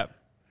 let's do that.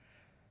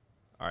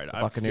 All right.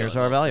 Buccaneers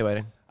are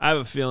evaluating. I have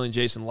a feeling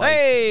Jason likes.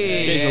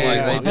 Hey! Jason Hey,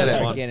 likes they wants did this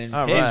it. one. Getting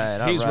All pissed. right,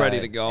 all He's ready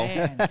to right. go.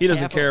 Man, He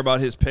doesn't Tampa. care about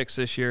his picks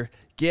this year.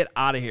 Get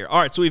out of here. All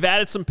right, so we've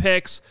added some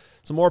picks.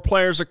 Some more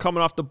players are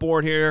coming off the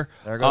board here.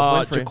 There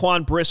goes Winfrey.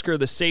 Jaquan Brisker,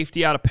 the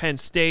safety out of Penn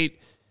State.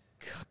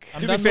 I'm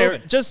To be done fair,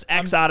 moving. just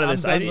X I'm- out of I'm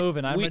this. done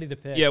moving. I'm ready to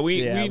pick. Yeah,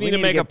 we need to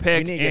make a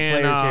pick. We need to get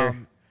and, players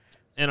here.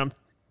 and I'm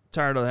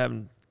tired of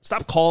having.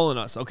 Stop calling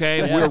us, okay?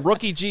 Yeah. We're a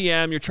rookie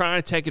GM. You're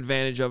trying to take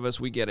advantage of us.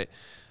 We get it.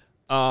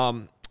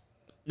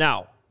 Now,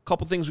 a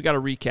couple things we got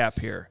to recap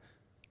here.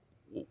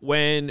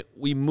 When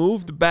we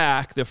moved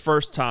back the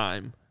first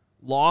time,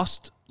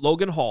 lost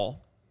Logan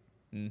Hall.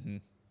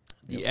 The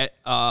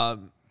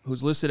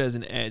who's listed as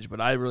an edge,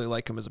 but I really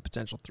like him as a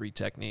potential 3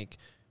 technique.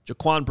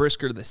 Jaquan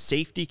Brisker, the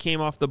safety, came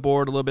off the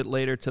board a little bit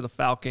later to the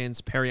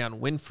Falcons. Perion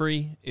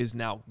Winfrey is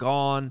now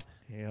gone.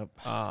 Yep.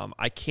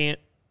 I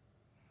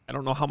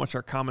don't know how much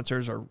our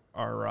commenters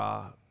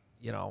are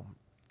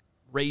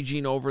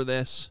raging over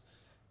this,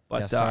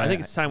 but I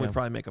think it's time we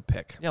probably make a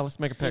pick. Yeah, let's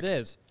make a pick. It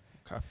is.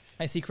 Okay.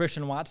 I see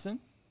Christian Watson.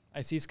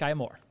 I see Sky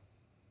Moore.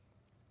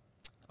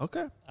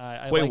 Okay.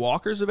 Quay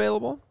Walker's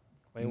available.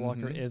 Quay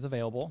Walker is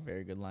available.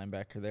 Very good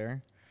linebacker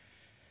there.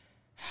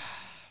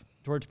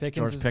 George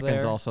Pickens is Pickens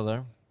there. also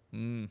there.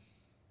 Mm.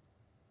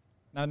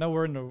 Now, I know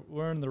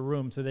we're in the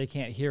room, so they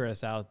can't hear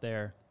us out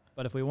there.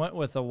 But if we went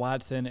with a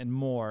Watson and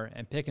Moore,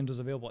 and Pickens was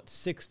available at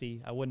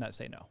 60, I would not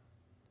say no.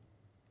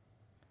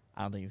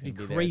 I don't think he's Be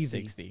going to be crazy.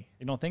 there at 60.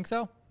 You don't think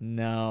so?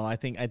 No, I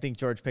think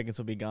George Pickens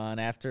will be gone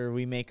after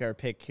we make our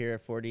pick here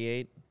at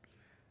 48.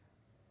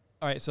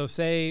 All right, so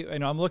say,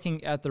 I'm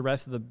looking at the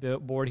rest of the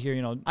board here.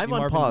 I'm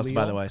on pause,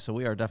 by the way, so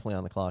we are definitely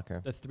on the clock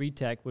here. The 3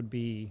 tech would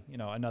be,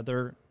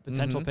 another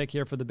potential pick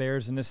here for the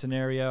Bears in this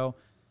scenario.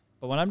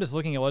 But when I'm just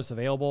looking at what's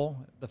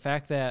available, the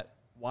fact that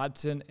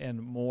Watson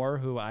and Moore,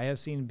 who I have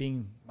seen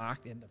being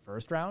mocked in the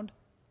first round,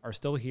 are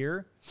still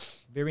here,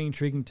 very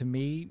intriguing to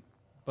me.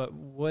 But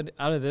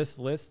out of this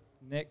list,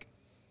 Nick,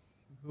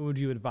 who would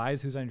you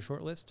advise who's on your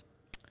short list?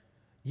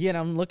 Yeah, and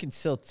I'm looking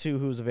still, too,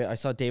 who's available. I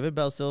saw David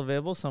Bell still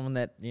available, someone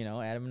that,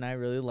 Adam and I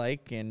really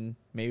like, and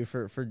maybe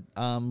for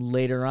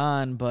later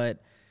on.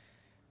 But,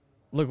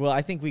 look, well,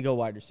 I think we go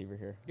wide receiver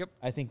here. Yep.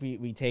 I think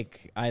we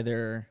take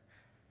either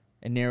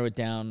and narrow it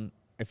down.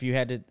 If you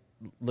had to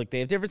look, they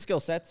have different skill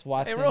sets.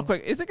 Watson. Hey, real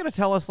quick, is it going to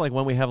tell us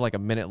when we have a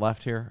minute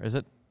left here? Is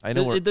it? I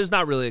know There's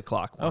not really a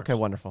clock. Lawrence. Okay,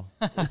 wonderful.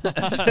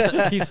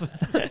 Thank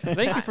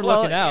you for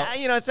looking out.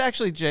 Yeah, it's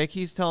actually Jake.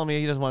 He's telling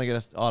me he doesn't want to get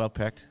us auto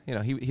picked. He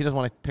doesn't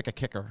want to pick a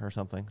kicker or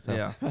something. So.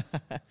 Yeah.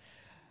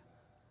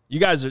 You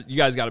guys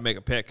got to make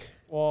a pick.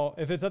 Well,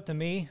 if it's up to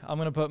me, I'm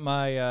going to put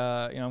my,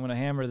 I'm going to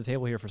hammer the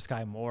table here for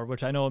Sky Moore,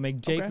 which I know will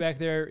make Jake back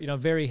there,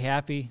 very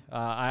happy.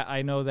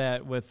 I know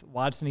that with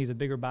Watson, he's a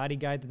bigger body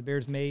guy that the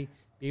Bears may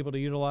be able to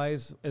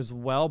utilize as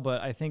well, but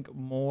I think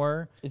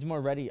Moore is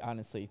more ready,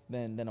 honestly,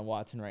 than a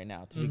Watson right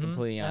now, to be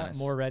completely honest.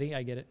 More ready,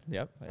 I get it.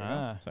 Yep. There you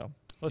go. So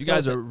you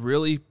guys are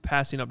really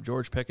passing up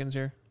George Pickens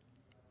here?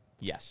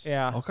 yes.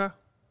 Yeah. Okay.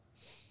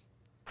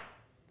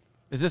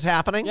 Is this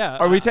happening? Yeah.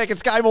 Are we taking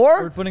Sky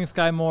Moore? We're putting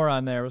Sky Moore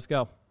on there. Let's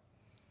go.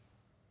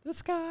 The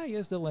sky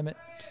is the limit.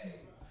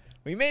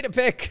 We made a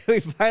pick. We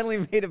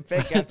finally made a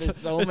pick after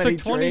so many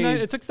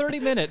trades. It took 30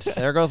 minutes.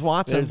 There goes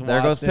Watson.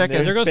 There goes Watson.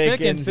 Pickens. There goes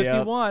Pickens, Pickens,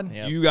 51.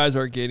 Yep. You guys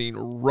are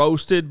getting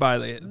roasted by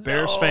the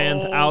Bears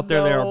fans out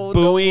there. They are no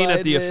booing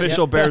at the lineman.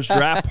 official Bears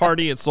draft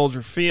party at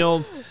Soldier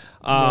Field.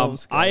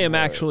 I am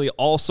actually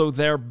also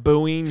there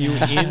booing you in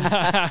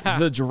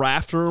the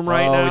draft room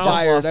right Oh, we now. just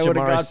lost I would have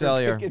Jamari got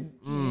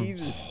Sellier.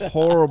 Jesus.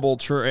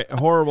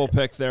 Horrible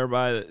pick there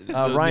by the new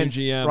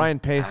GM. Ryan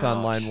Pace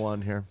on line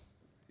 1 here.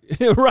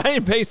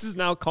 Ryan Pace is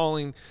now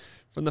calling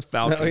from the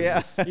Falcons. Oh,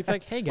 yeah. He's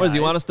like, hey, guys. What does he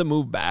want us to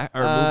move back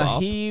or move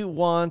up? He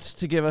wants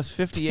to give us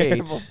 58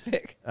 Terrible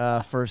pick.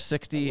 for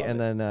 60 and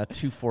then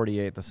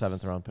 248, the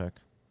 7th round pick.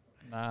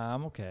 Nah,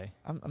 I'm okay.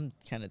 I'm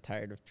kind of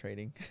tired of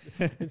trading.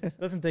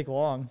 Doesn't take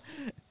long.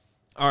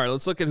 All right,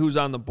 let's look at who's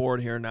on the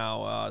board here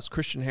now. As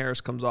Christian Harris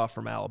comes off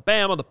from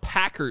Alabama, the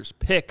Packers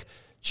pick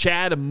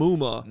Chad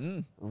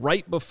Amuma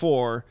right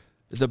before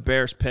the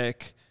Bears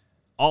pick.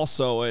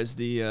 Also, as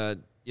the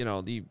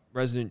the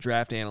resident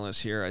draft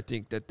analyst here, I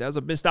think that was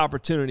a missed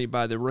opportunity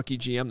by the rookie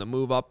GM to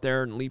move up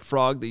there and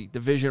leapfrog the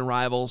division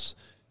rivals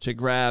to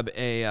grab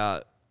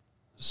a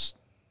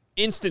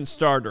instant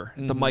starter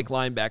at the Mike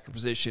linebacker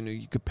position who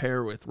you could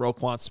pair with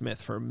Roquan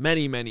Smith for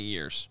many, many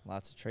years.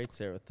 Lots of traits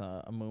there with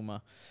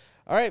Amuma.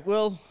 All right,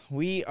 Will,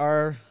 we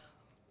are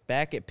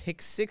back at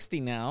pick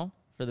 60 now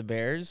for the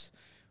Bears.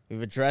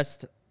 We've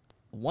addressed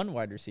one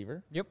wide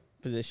receiver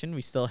position.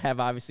 We still have,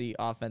 obviously,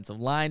 offensive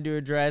line to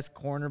address,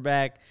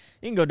 cornerback.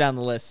 You can go down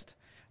the list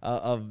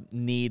of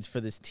needs for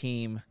this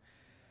team.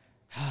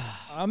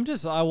 I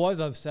was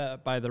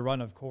upset by the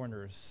run of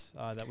corners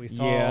that we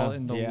saw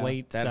in the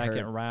late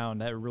second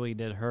round. That really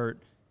did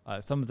hurt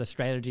some of the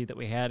strategy that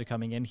we had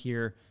coming in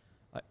here.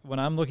 When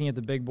I'm looking at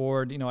the big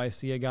board, I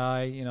see a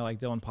guy, like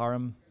Dylan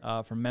Parham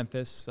from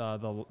Memphis,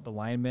 the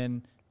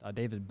lineman.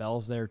 David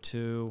Bell's there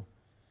too.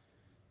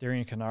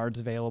 Darian Kennard's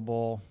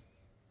available.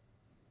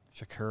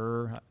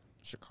 Shakur.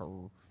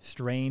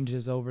 Strange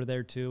is over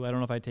there too. I don't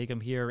know if I take him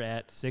here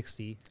at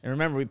 60. And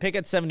remember, we pick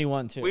at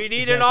 71 too. We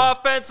need an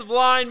offensive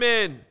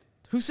lineman.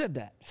 Who said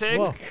that? Pick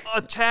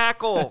a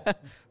tackle.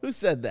 Who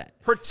said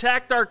that?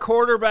 Protect our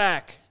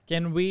quarterback.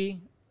 Can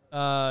we,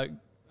 on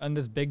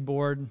this big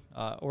board,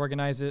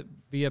 organize it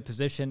via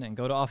position and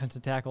go to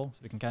offensive tackle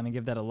so we can kind of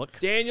give that a look?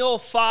 Daniel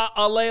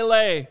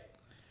Fa'alele.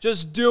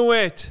 Just do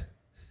it.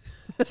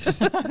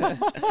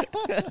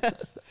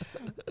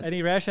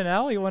 Any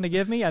rationale you want to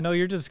give me? I know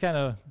you're just kind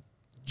of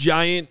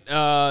Giant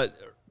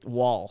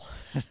Wall.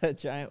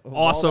 Giant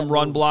wall awesome that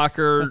run moves.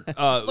 blocker. Look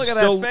at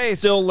that face.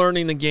 Still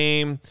learning the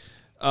game.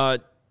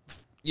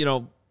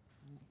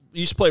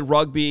 used to play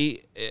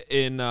rugby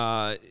in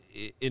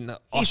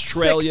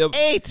Australia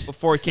 6'8".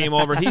 before he came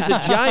over. He's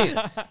a giant.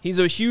 He's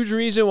a huge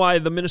reason why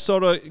the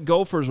Minnesota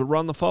Gophers would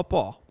run the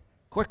football.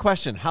 Quick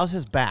question: how's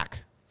his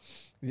back?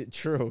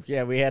 True.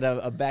 Yeah, we had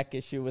a back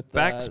issue with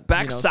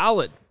Back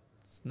solid.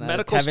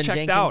 Medical's Tevin checked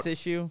Jenkins out.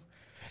 issue.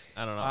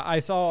 I don't know. I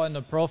saw in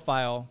the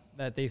profile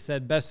that they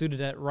said best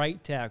suited at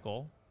right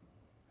tackle.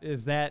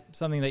 Is that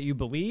something that you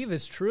believe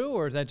is true,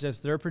 or is that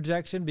just their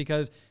projection?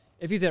 Because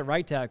if he's at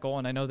right tackle,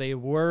 and I know they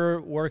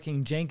were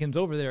working Jenkins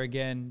over there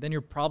again, then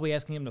you're probably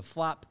asking him to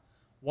flop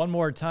one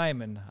more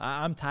time, and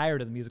I'm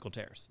tired of the musical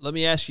chairs. Let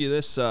me ask you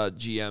this,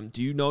 GM.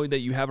 Do you know that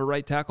you have a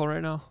right tackle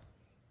right now?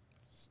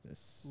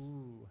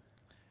 Ooh.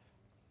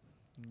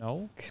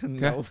 No.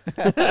 No.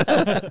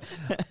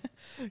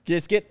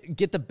 Just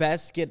get the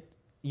best. You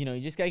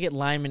just gotta get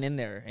linemen in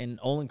there. And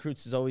Olin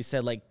Kreutz has always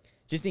said, like,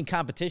 just need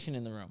competition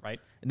in the room, Right.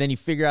 And then you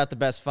figure out the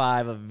best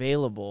 5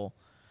 available.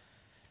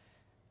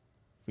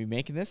 We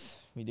making this?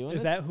 We doing this?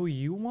 Is that who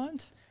you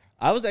want?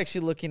 I was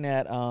actually looking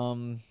at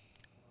the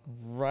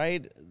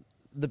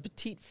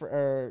petite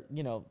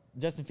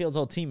Justin Fields'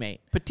 old teammate,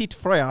 Petit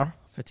frère,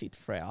 Petite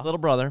Frere, little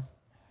brother.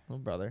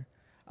 little brother.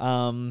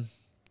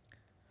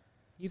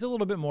 He's a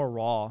little bit more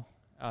raw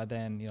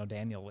than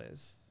Daniel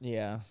is.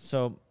 Yeah.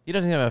 So He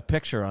doesn't have a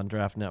picture on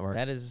Draft Network.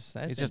 that's He's just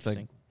a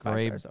interesting. 5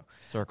 gray stars, though.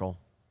 circle.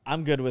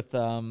 I'm good with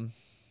going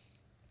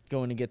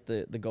to get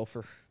the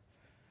Gopher.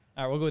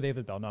 All right, we'll go with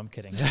David Bell. No, I'm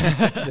kidding.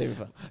 David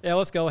Bell. Yeah,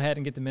 let's go ahead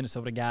and get the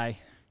Minnesota guy.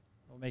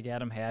 We'll make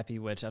Adam happy,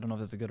 which I don't know if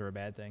that's a good or a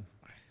bad thing.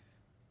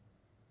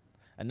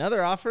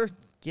 Another offer?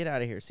 Get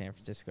out of here, San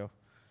Francisco.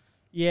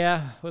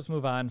 Yeah, let's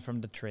move on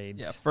from the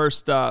trades. Yeah.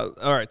 First, all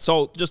right.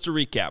 So just to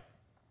recap,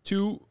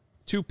 two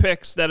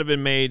picks that have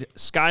been made: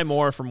 Sky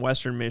Moore from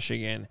Western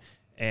Michigan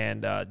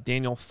and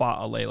Daniel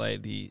Fa'alele,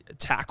 the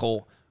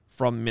tackle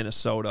from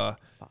Minnesota.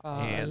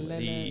 And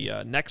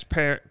the next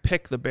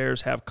pick the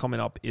Bears have coming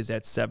up is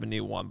at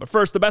 71. But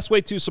first, the best way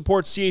to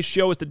support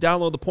CHGO is to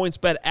download the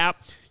PointsBet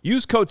app.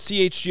 Use code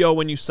CHGO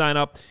when you sign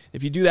up.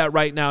 If you do that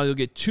right now, you'll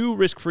get 2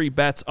 risk-free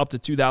bets up to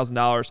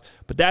 $2,000.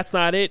 But that's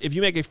not it. If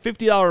you make a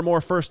 $50 or more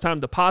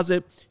first-time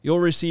deposit, you'll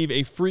receive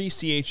a free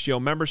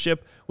CHGO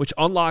membership, which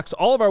unlocks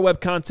all of our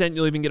web content.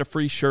 You'll even get a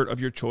free shirt of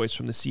your choice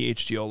from the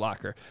CHGO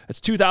locker.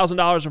 That's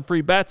 $2,000 in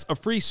free bets, a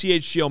free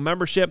CHGO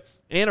membership,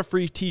 and a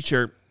free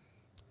t-shirt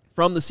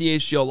from the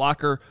CHGO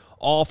locker,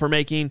 all for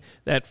making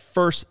that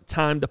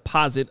first-time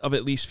deposit of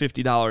at least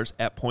 $50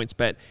 at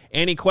PointsBet.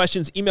 Any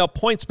questions, email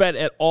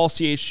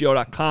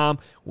pointsbet@allchgo.com.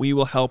 We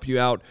will help you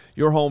out.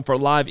 Your home for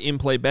live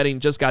in-play betting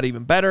just got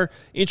even better.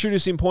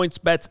 Introducing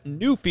PointsBet's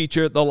new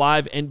feature, the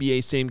live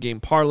NBA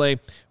same-game parlay.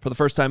 For the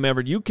first time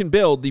ever, you can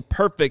build the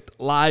perfect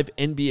live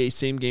NBA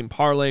same-game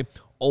parlay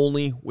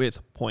only with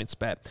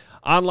PointsBet.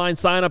 Online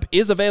sign-up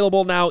is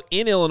available now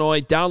in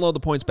Illinois. Download the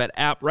PointsBet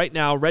app right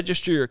now.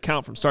 Register your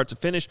account from start to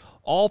finish,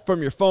 all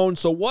from your phone.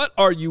 So what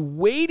are you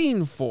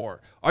waiting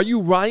for? Are you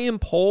Ryan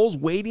Poles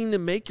waiting to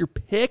make your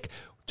pick?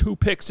 2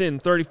 picks in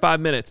 35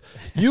 minutes.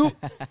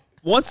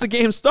 Once the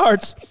game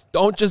starts,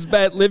 don't just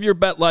bet. Live your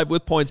bet life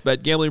with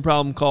PointsBet. Gambling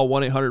problem, call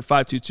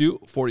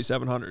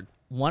 1-800-522-4700.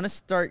 Want to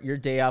start your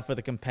day off with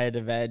a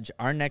competitive edge?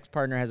 Our next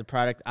partner has a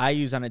product I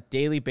use on a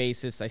daily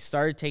basis. I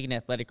started taking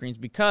Athletic Greens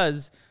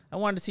because I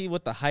wanted to see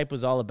what the hype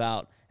was all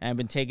about. And I've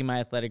been taking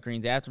my Athletic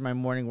Greens after my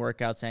morning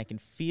workouts, and I can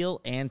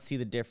feel and see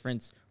the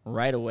difference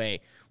right away.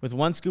 With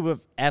 1 scoop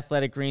of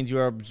Athletic Greens, you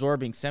are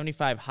absorbing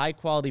 75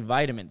 high-quality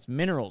vitamins,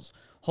 minerals,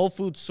 whole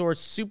food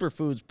source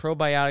superfoods,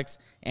 probiotics,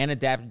 and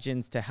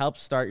adaptogens to help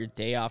start your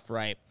day off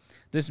right.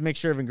 This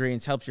mixture of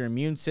ingredients helps your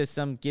immune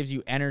system, gives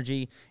you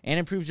energy, and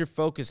improves your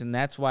focus, and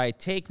that's why I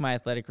take my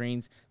Athletic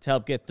Greens to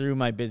help get through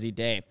my busy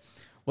day.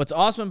 What's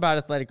awesome about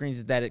Athletic Greens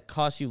is that it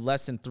costs you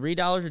less than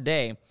 $3 a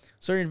day,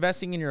 so you're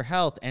investing in your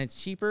health, and it's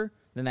cheaper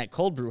than that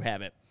cold brew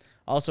habit.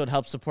 Also, it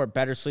helps support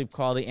better sleep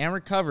quality and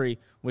recovery,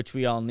 which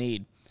we all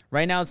need.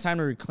 Right now, it's time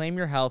to reclaim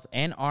your health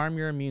and arm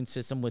your immune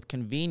system with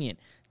convenient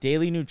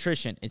daily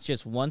nutrition. It's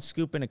just 1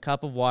 scoop in a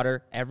cup of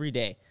water every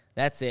day.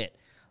 That's it.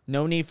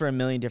 No need for a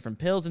million different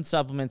pills and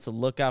supplements to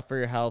look out for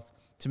your health.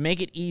 To make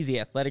it easy,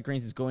 Athletic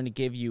Greens is going to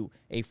give you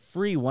a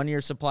free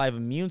 1-year supply of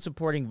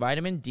immune-supporting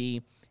vitamin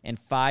D and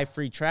 5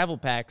 free travel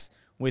packs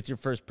with your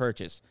first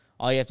purchase.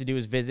 All you have to do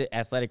is visit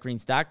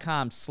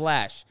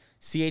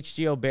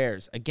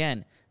athleticgreens.com/CHGOBears.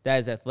 Again, that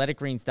is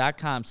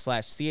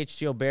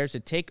athleticgreens.com/CHGOBears to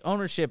take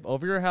ownership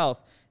over your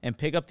health and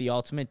pick up the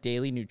ultimate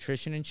daily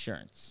nutrition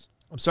insurance.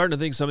 I'm starting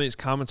to think some of these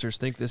commenters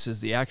think this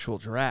is the actual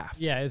draft.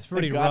 Yeah, it's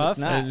pretty God, rough. it's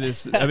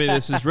not. And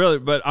this is really,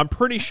 but I'm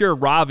pretty sure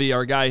Ravi,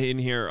 our guy in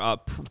here,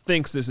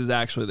 thinks this is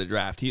actually the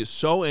draft. He is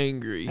so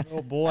angry.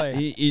 Oh, boy.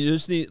 He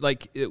just need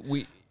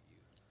you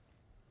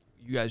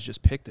guys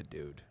just picked a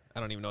dude.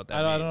 I don't even know what that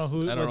means. I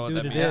don't know what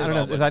dude it is. I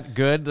don't know. Is that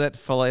good? That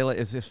Falele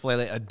is this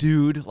Falele a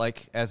dude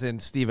like as in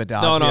Steve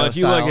Adazio? No. If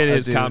you look style, at a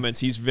his dude? comments,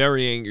 he's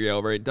very angry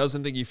over it.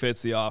 Doesn't think he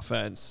fits the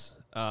offense.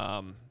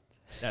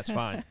 That's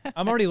fine.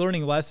 I'm already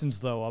learning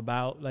lessons though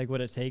about like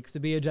what it takes to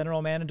be a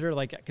general manager,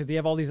 like because you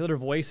have all these other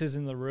voices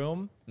in the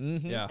room,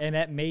 Yeah. and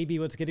that may be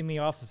what's getting me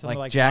off of some of Like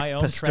like Jack my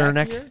own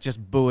track here. Pasternak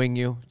just booing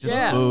you. Just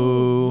Yeah.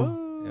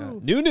 boo. Yeah.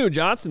 Nunu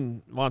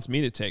Johnson wants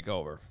me to take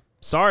over.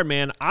 Sorry,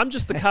 man. I'm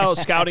just the college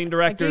scouting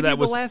director gave that you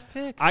the was last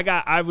pick.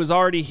 I was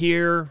already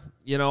here.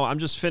 You know, I'm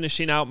just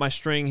finishing out my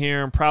string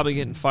here. I'm probably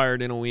getting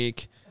fired in a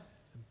week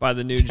by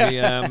the new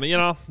GM. You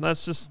know,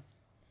 that's just,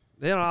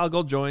 you know, I'll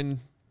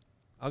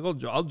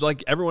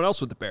like everyone else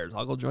with the Bears.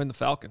 I'll go join the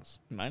Falcons.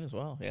 Might as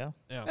well, yeah.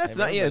 Yeah. That's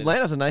not, yeah,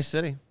 Atlanta's a nice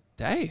city.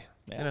 Hey,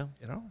 Yeah.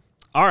 you know.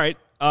 All right.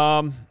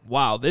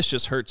 Wow, this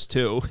just hurts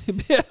too.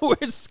 We're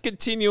just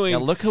continuing. Yeah,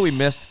 look who we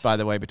missed, by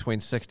the way, between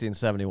 60 and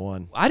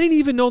 71. I didn't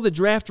even know the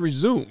draft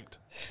resumed.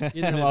 While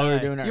we were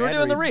doing our You were ad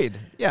doing the reads. read.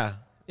 Yeah.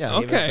 Yeah.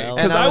 Okay, Bell.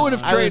 because And I I would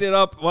was- have traded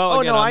up. Well, Oh,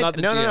 again, no, I'm not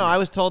the GM. no. I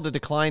was told to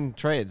decline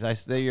trades. I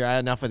had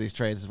enough of these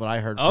trades is what I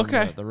heard from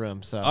Okay. the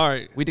room. So All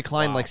right. we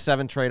declined Wow. like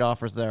 7 trade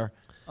offers there.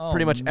 Oh,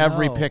 Pretty much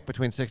every no. pick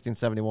between 60 and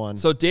 71.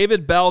 So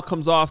David Bell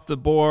comes off the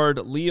board.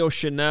 Leo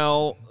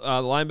Chanel,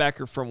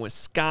 linebacker from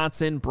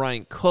Wisconsin.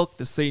 Brian Cook,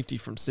 the safety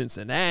from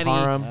Cincinnati.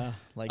 Parham.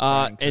 Like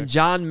Brian And Cook.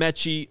 John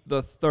Mechie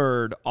the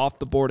third off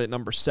the board at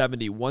number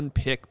 70. One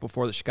pick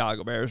before the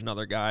Chicago Bears.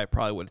 Another guy I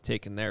probably would have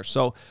taken there.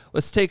 So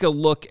let's take a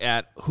look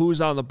at who's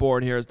on the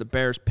board here as the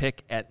Bears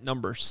pick at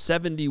number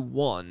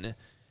 71.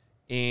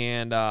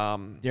 And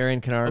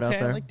Darian Kennard out Okay,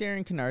 I there. like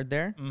Darren Kennard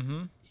there.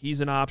 he's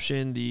an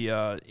option.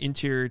 The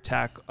interior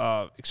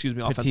offensive Petit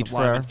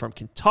lineman Frere. from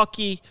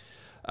Kentucky.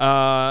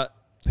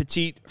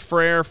 Petit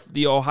Frere,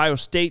 the Ohio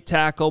State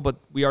tackle, but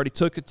we already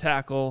took a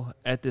tackle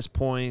at this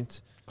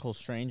point. Cole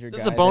Stranger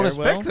This guy is a bonus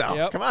there, Will. pick, though.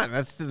 Yep. Come on.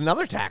 That's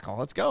another tackle.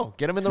 Let's go.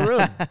 Get him in the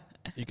room.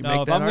 You can No, make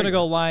if that I'm going to argument.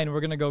 go line,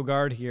 we're going to go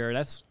guard here.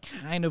 That's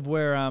kind of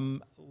where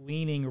I'm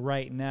leaning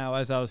right now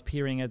as I was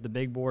peering at the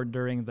big board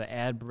during the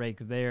ad break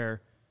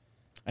there.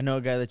 I know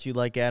a guy that you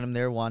like, Adam,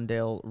 there,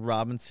 Wandale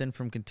Robinson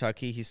from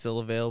Kentucky. He's still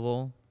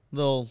available.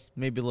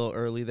 Maybe a little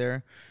early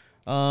there.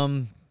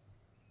 When's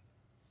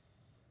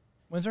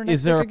our next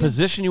Is there a pick again?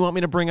 position you want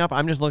me to bring up?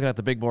 I'm just looking at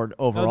the big board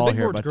overall big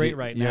here. board's But great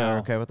right you're now.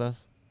 okay with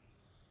us?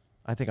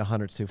 I think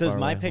 100's too Does far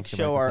my away. pick Let's go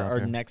show back our, to the top our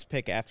here. next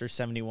pick after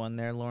 71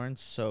 there,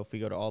 Lawrence? So if we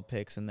go to all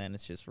picks and then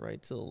it's just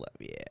right to the left.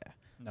 Yeah.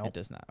 No. It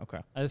does not. Okay.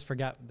 I just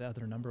forgot the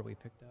other number we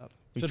picked up.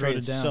 We Should write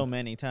traded it down. so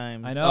many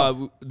times. I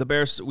know. The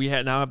Bears, we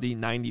now have the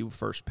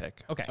 91st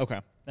pick Okay. Okay.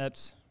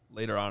 That's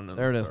later on. In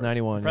There it the is, third.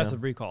 91.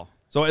 impressive recall.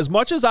 So as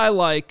much as I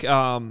like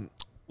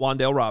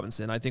Wandale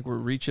Robinson, I think we're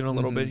reaching a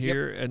little bit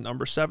here at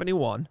number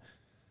 71.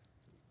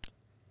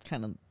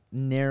 Kind of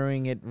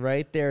narrowing it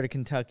right there to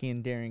Kentucky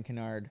and Darian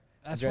Kennard.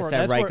 That's Address where- that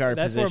that's right where- guard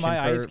that's where position my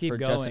eyes for, keep for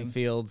Justin going.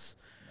 Fields.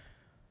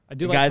 I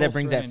do The like guy Cole that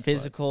brings that Strange, but-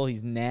 physical,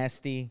 he's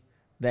nasty.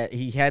 That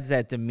he has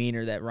that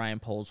demeanor that Ryan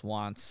Poles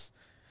wants.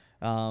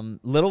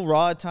 Little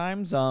raw at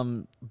times,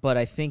 but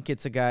I think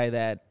it's a guy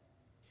that,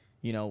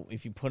 you know,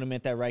 if you put him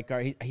at that right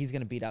guard, he's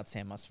going to beat out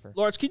Sam Musfer.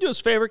 Lawrence, can you do us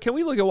a favor? Can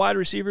we look at wide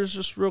receivers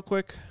just real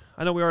quick?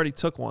 I know we already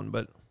took one,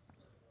 but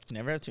You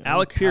never have to.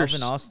 Alec Pierce.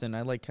 Calvin Austin.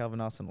 I like Calvin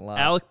Austin a lot.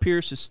 Alec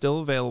Pierce is still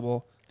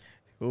available.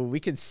 Ooh, we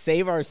could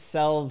save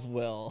ourselves,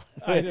 Will.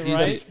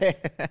 He's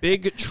a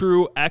big,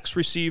 true X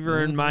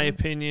receiver, in my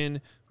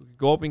opinion. Who could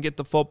go up and get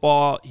the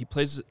football. He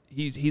plays.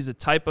 He's a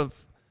type of.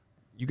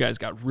 You guys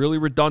got really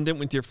redundant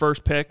with your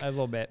first pick. A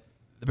little bit.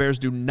 The Bears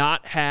do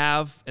not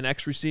have an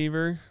X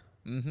receiver.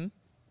 Mm-hmm.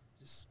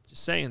 Just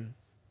saying.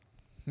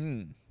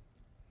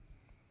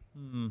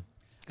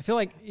 I feel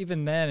like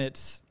even then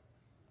it's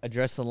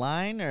Address the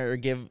line or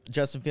give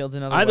Justin Fields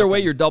another Either way,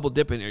 weapon? you're double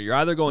dipping here. You're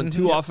either going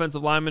two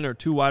offensive linemen or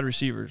two wide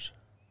receivers.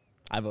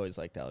 I've always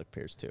liked Alec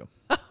Pierce, too.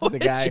 He's a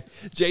guy.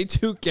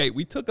 J2K.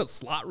 We took a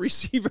slot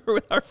receiver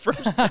with our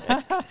first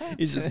pick.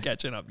 He's just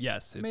catching up.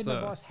 Yes, made it's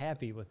my boss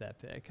happy with that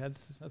pick.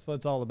 That's what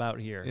it's all about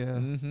here. yeah.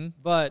 Mm-hmm.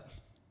 But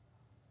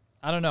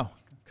I don't know.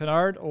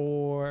 Kennard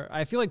or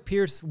I feel like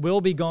Pierce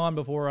will be gone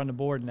before we're on the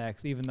board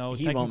next, even though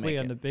He won't technically make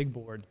on it. the big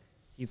board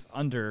he's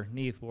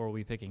underneath where we'll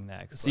be picking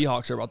next. The But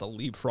Seahawks are about to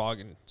leapfrog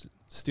and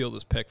steal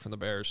this pick from the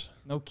Bears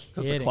no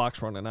because the kidding.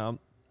 clock's running out.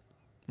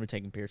 We're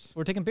taking Pierce.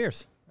 We're taking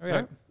Pierce. All right. All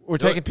right. We're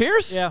taking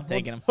Pierce? Yeah.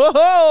 Taking him.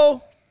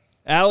 Whoa!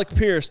 Alec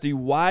Pierce, the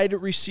wide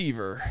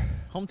receiver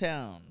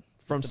Hometown.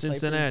 from Gets to play for the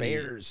Cincinnati,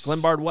 Bears.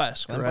 Glenbard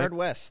West. Glenbard Correct?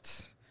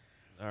 West.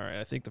 All right,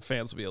 I think the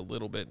fans will be a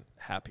little bit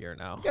happier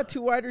now. Got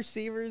two wide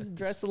receivers.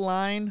 Dress the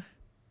line.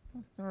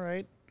 All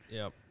right.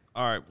 Yep.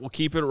 All right, we'll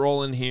keep it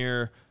rolling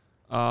here.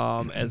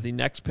 As the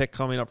next pick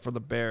coming up for the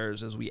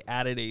Bears, as we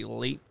added a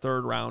late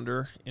third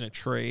rounder in a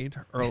trade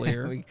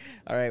earlier.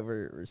 All right,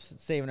 we're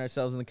saving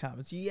ourselves in the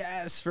comments.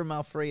 Yes, from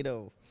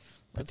Alfredo.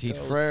 Let's Petit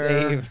go. Frere,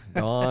 Save.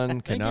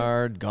 gone.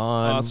 Kennard,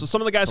 gone. So some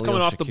of the guys Khalil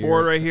coming off the Shakir,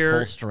 board right here.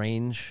 Cole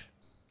Strange.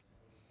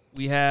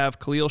 We have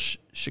Khalil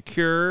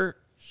Shakir.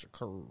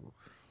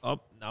 Oh,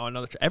 now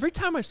another. Every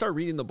time I start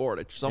reading the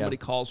board, somebody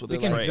calls with We a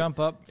can trade. jump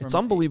up It's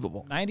from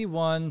unbelievable.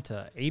 91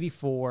 to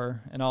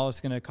 84, and all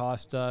it's going to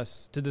cost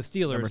us to the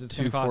Steelers. Number It's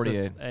going to cost us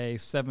 248. a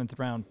 7th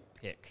round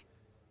pick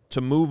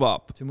To move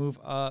up. to move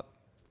up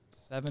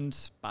 7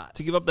 spots.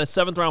 To give up that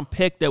 7th round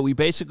pick that we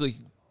basically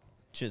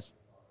just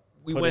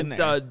we put in went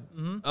there.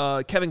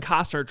 Kevin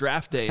Costner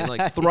draft day, and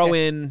like throw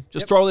in,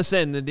 just throw this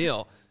in the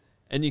deal,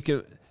 and you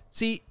can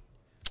see.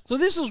 So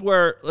this is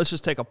where let's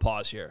just take a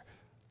pause here.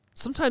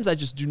 Sometimes I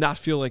just do not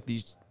feel like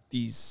these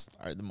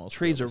are the most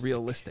trades are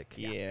realistic.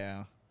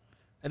 Yeah.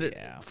 And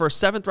for a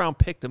 7th round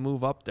pick to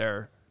move up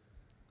there,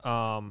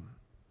 I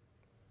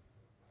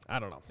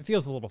don't know. It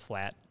feels a little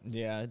flat.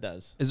 Yeah, it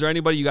does. Is there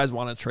anybody you guys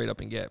want to trade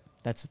up and get?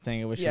 That's the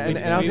thing. I wish. Yeah, we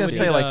and I was gonna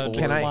say, like,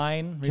 can I-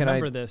 decline? can I-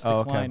 Remember this oh,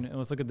 okay. decline. And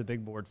let's look at the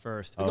big board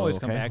first. We can Oh, always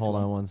come okay. back. Hold to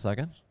on them. 1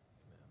 second.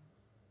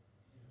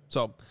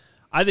 So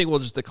I think we'll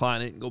just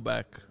decline it and go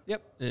back.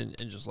 Yep. And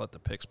just let the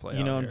picks play out.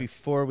 You know, and here.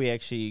 before we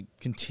actually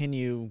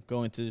continue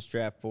going through this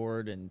draft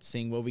board and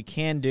seeing what we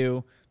can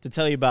do, to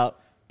tell you about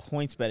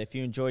PointsBet. If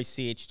you enjoy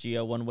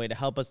CHGO, one way to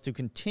help us to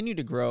continue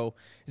to grow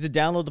is to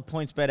download the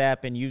PointsBet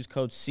app and use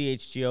code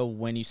CHGO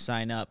when you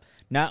sign up.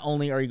 Not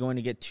only are you going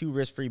to get 2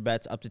 risk-free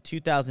bets up to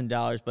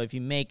 $2,000, but if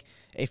you make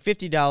a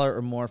 $50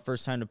 or more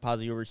first-time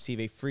deposit, you'll receive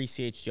a free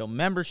CHGO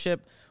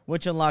membership,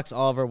 which unlocks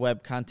all of our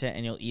web content,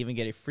 and you'll even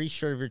get a free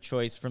shirt of your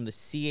choice from the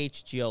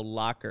CHGO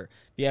locker.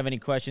 If you have any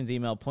questions,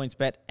 email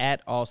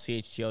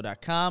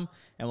pointsbet@allchgo.com,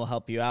 and we'll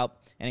help you out.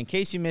 And in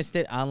case you missed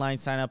it, online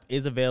sign-up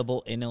is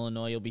available in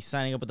Illinois. You'll be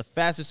signing up with the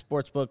fastest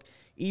sportsbook,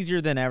 easier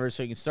than ever,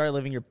 so you can start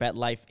living your bet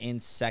life in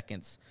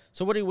seconds.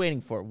 So what are you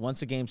waiting for?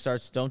 Once the game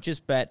starts, don't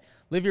just bet.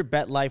 Live your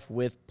bet life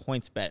with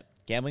PointsBet.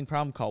 Gambling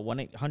problem? Call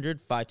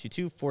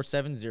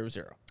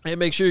 1-800-522-4700. And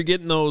make sure you're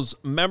getting those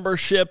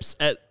memberships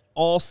at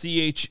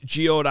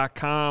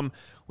allchgo.com.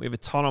 We have a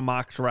ton of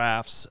mock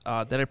drafts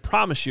that I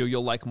promise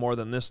you'll like more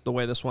than this, the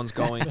way this one's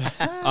going.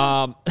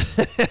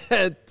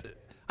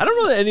 I don't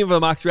know that any of the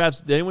mock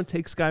drafts, did anyone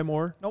take Sky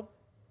Moore? Nope.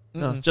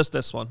 No, just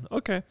this one.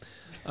 Okay.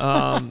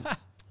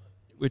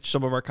 Which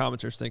some of our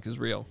commenters think is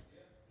real.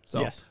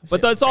 So, Yes.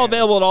 But that's all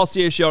available at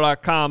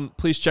allchgo.com.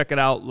 Please check it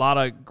out. A lot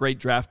of great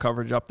draft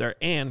coverage up there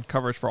and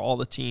coverage for all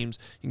the teams.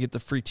 You can get the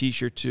free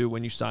t-shirt too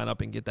when you sign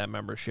up and get that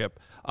membership.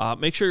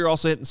 Make sure you're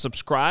also hitting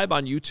subscribe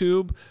on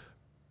YouTube.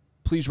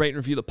 Please rate and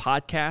review the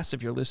podcast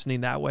if you're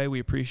listening that way. We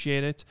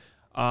appreciate it.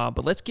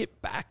 But let's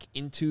get back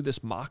into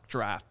this mock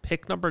draft.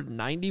 Pick number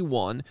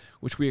 91,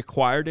 which we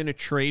acquired in a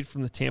trade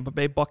from the Tampa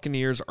Bay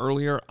Buccaneers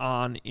earlier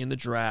on in the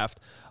draft.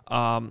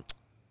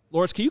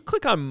 Lawrence, can you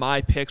click on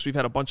my picks? We've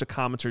had a bunch of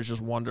commenters just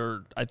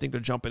wonder. I think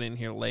they're jumping in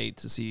here late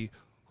to see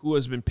who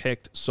has been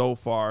picked so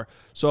far.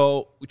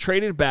 So we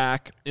traded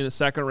back in the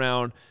 2nd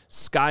round.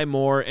 Sky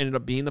Moore ended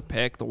up being the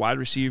pick, the wide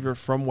receiver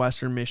from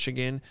Western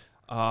Michigan.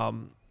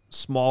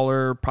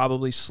 Smaller,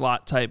 probably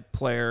slot type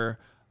player,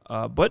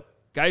 but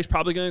guy's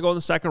probably going to go in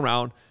the 2nd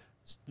round.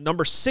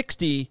 Number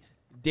 60,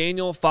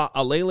 Daniel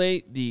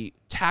Fa'alele, the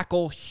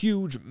tackle,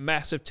 huge,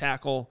 massive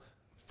tackle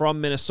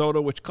from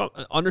Minnesota, which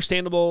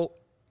understandable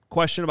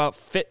question about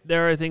fit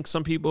there. I think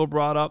some people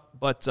brought up,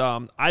 but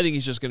I think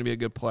he's just going to be a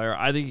good player.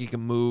 I think he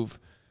can move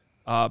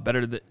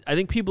better. I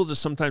think people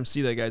just sometimes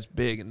see that guy's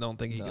big and don't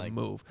think he can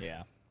move.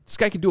 Yeah. This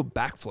guy can do a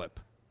backflip,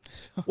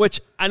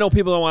 which I know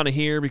people don't want to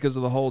hear because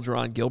of the whole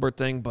Jerron Gilbert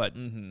thing, but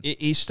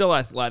he's still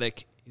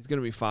athletic. He's going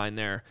to be fine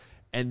there.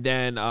 And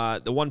then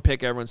the one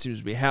pick everyone seems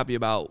to be happy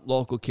about,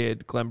 local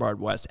kid, Glenbard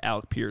West,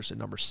 Alec Pierce at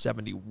number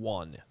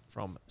 71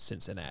 from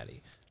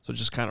Cincinnati. So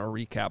just kind of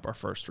recap our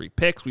first 3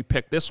 picks. We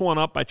picked this one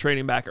up by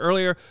trading back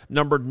earlier.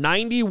 Number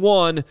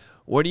 91,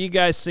 what are you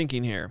guys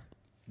thinking here?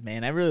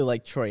 Man, I really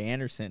like Troy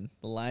Anderson,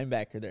 the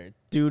linebacker there.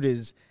 Dude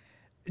is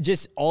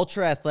just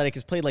ultra athletic,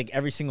 has played like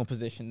every single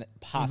position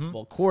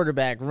possible.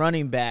 Quarterback,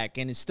 running back,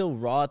 and is still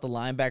raw at the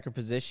linebacker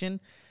position.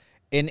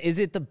 And is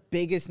it the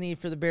biggest need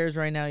for the Bears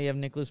right now? You have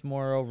Nicholas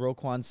Morrow,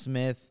 Roquan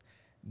Smith.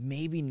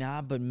 Maybe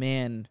not, but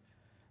man,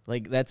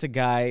 like that's a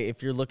guy,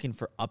 if you're looking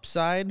for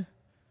upside,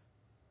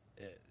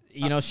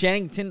 you know,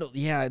 Channing Tindall,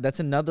 yeah, that's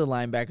another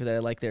linebacker that I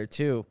like there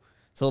too.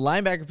 So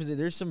linebacker position,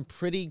 there's some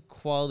pretty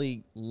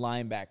quality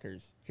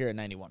linebackers here at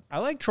 91. I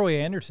like Troy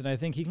Anderson. I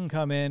think he can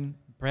come in,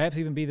 perhaps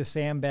even be the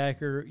Sam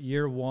backer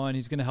year 1.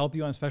 He's going to help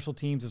you on special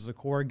teams as a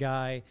core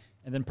guy,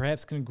 and then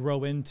perhaps can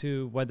grow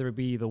into whether it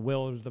be the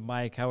Will or the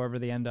Mike, however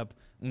they end up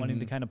wanting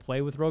to kind of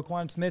play with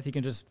Roquan Smith. He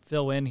can just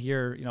fill in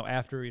here, you know,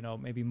 after, you know,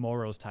 maybe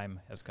Morrow's time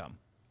has come.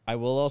 I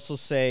will also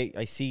say,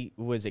 I see,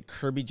 was it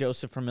Kirby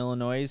Joseph from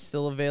Illinois is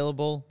still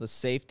available, the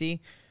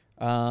safety.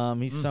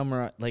 He's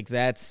somewhere like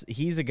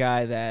he's a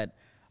guy that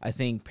I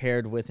think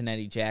paired with an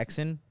Eddie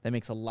Jackson, that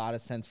makes a lot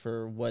of sense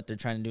for what they're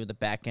trying to do at the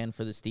back end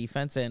for this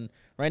defense. And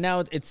right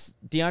now it's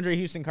DeAndre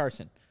Houston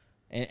Carson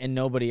and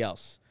nobody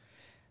else.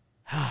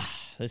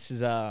 This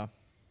is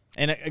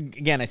and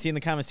again, I see in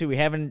the comments too, we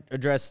haven't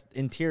addressed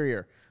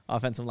interior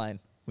offensive line.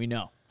 We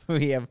know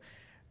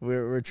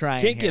we're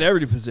trying. Can't get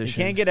every position.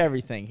 We can't get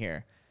everything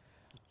here.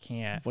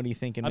 Can't. What are you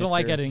thinking? I don't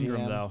like Ed Mr.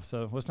 Ingram GM? though,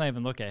 so let's not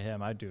even look at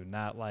him. I do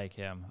not like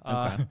him.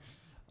 Okay.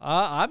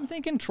 I'm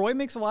thinking Troy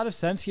makes a lot of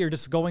sense here,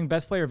 just going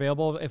best player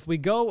available. If we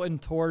go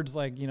and towards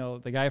like, you know,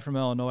 the guy from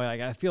Illinois,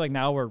 like, I feel like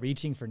now we're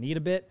reaching for need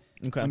a bit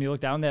when you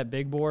look down that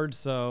big board.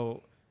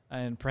 So,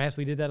 and perhaps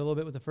we did that a little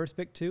bit with the first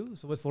pick too.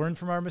 So let's learn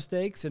from our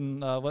mistakes and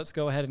let's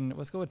go ahead and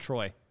let's go with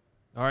Troy.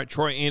 All right,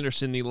 Troy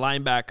Anderson, the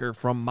linebacker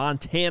from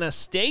Montana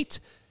State,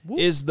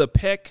 is the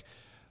pick.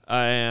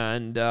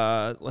 And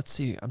let's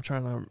see. I'm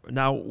trying to.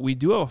 Now, we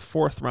do have a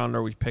 4th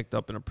rounder we picked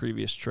up in a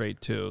previous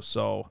trade, too.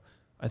 So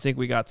I think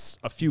we got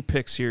a few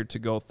picks here to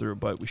go through,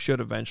 but we should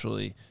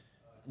eventually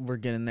We're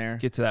getting there.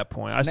 get to that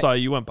point. I saw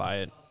you went by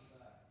it.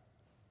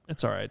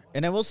 It's all right.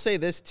 And I will say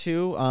this,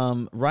 too.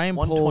 Ryan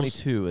Poles.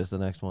 122 is the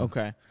next one.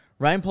 Okay.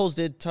 Ryan Poles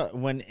did,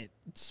 when it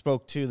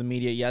spoke to the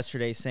media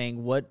yesterday,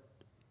 saying where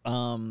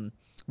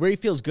he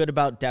feels good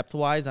about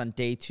depth-wise on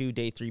day 2,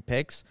 day 3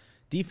 picks.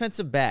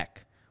 Defensive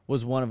back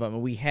was one of them.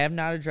 And we have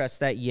not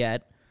addressed that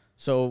yet.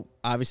 So,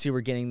 obviously,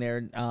 we're getting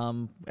there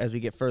as we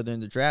get further in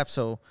the draft.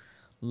 So,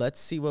 let's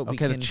see what we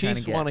can Okay, the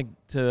Chiefs get.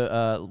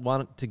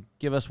 want to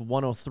give us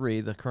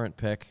 103, the current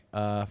pick,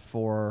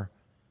 for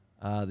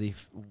the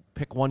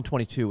pick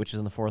 122, which is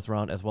in the 4th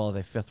round, as well as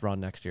a 5th round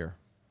next year.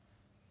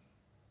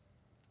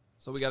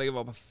 So we got to give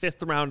up a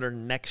 5th rounder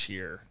next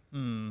year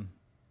move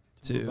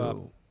up.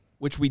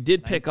 which we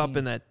did pick 19. up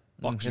in that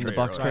Bucks in the trade,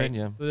 Bucks right? trade,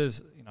 yeah. So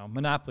there's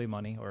monopoly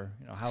money or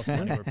house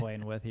money we're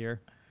playing with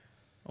here.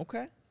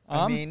 Okay.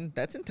 I mean,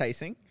 that's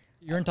enticing.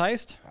 You're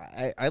enticed?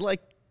 I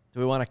like. Do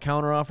we want to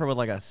counter offer with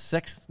like a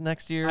 6th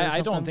next year?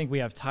 I don't think we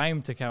have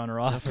time to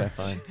counter off. Okay,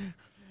 fine.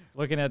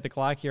 Looking at the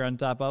clock here on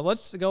top,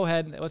 let's go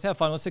ahead. Let's have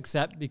fun. Let's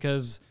accept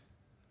because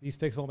these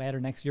picks won't matter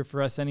next year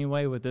for us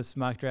anyway with this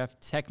mock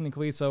draft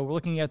technically. So we're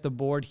looking at the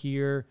board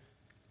here.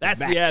 That's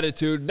the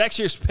attitude. Next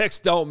year's picks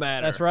don't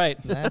matter. That's right.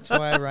 That's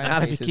why Ryan.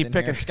 Not if Pace you is keep in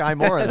picking here. Sky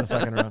Moore in the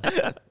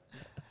 2nd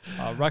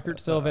round.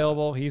 Ruckert's still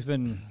available. He's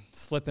been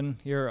slipping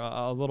here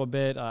a little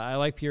bit. I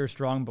like Pierre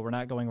Strong, but we're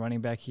not going running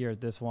back here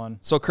at this one.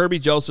 So Kirby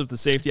Joseph, the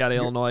safety out of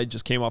Illinois,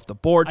 just came off the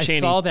board. I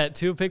saw that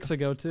 2 picks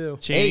ago too.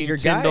 Hey, Channing your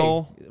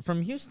Tindall. guy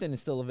from Houston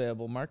is still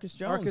available. Marcus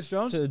Jones. Marcus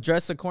Jones? To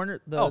address the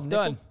corner. Done.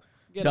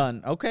 Get him.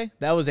 Done. Okay.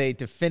 That was a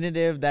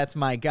definitive. That's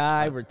my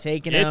guy. We're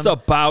taking him. It's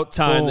about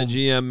time the Boom.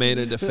 GM made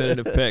a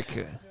definitive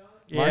pick.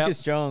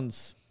 Marcus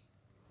Jones.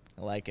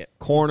 I like it.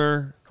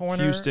 Corner,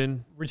 Corner,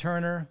 Houston.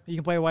 returner. You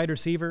can play wide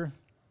receiver.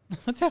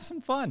 Let's have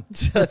some fun.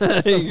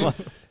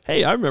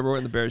 Hey, I remember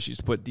when the Bears used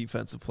to put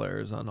defensive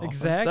players on offense.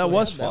 Exactly. That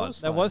was Yeah, that fun.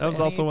 was That fun. was That was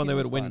fun. also when they 2018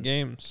 would was win fun.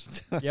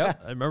 games.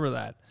 Yep. I remember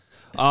that.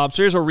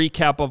 So here's a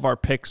recap of our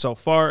picks so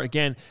far.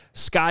 Again,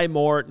 Sky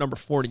Moore at number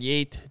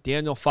 48,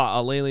 Daniel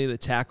Fa'alele, the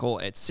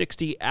tackle, at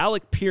 60,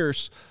 Alec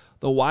Pierce,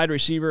 the wide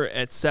receiver,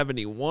 at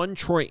 71,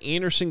 Troy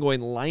Anderson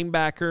going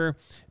linebacker,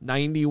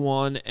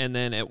 91, and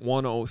then at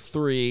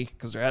 103,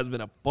 because there has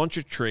been a bunch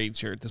of trades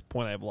here. At this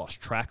point, I've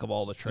lost track of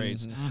all the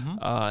trades,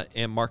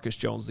 and Marcus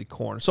Jones, the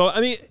corner. So, I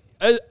mean,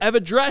 I've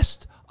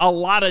addressed a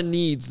lot of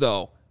needs,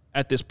 though,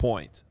 at this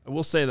point. I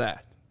will say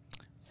that.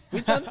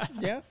 We've done.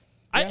 Yeah.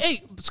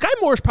 Hey, Sky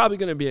Moore is probably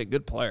going to be a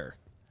good player.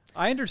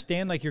 I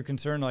understand like your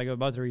concern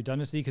about the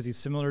redundancy because he's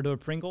similar to a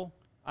Pringle.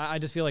 I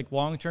just feel like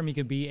long term he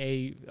could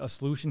be a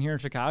solution here in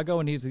Chicago,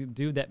 and he's a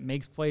dude that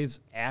makes plays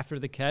after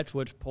the catch,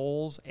 which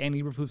Poles and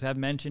Eberflus have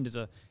mentioned is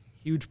a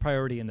huge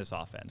priority in this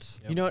offense.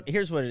 You know what?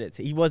 Here's what it is.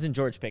 He wasn't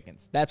George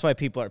Pickens. That's why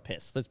people are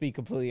pissed. Let's be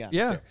completely honest.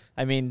 Yeah. Here.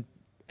 I mean,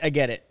 I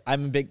get it.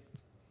 I'm a big.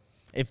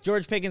 If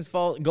George Pickens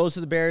goes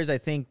to the Bears, I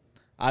think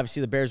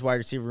obviously the Bears wide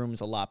receiver room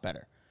is a lot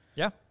better.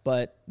 Yeah.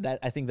 But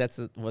I think that's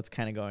what's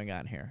kind of going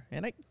on here,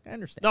 and I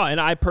understand. No, and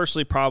I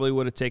personally probably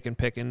would have taken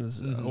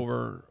Pickens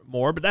over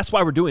Moore, but that's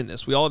why we're doing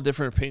this. We all have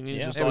different opinions,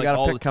 Yeah. just Hey, we like got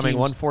all a the pick coming.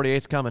 teams,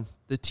 148's coming.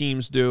 the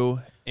teams do.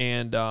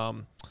 And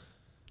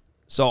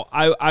so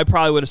I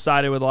probably would have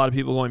sided with a lot of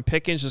people going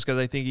Pickens just because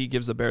I think he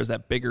gives the Bears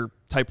that bigger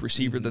type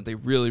receiver that they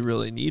really,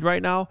 really need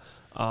right now.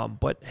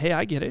 But, hey,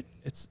 I get it.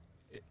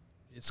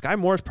 Sky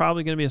Moore is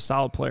probably going to be a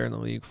solid player in the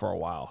league for a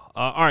while.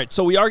 All right,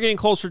 so we are getting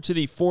closer to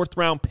the 4th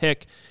round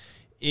pick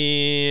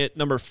at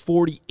number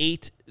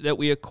 48 that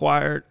we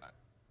acquired.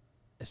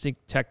 I think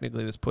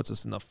technically this puts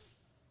us in the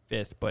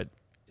 5th, but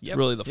it's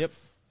really the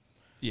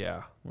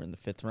yeah. We're in the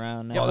 5th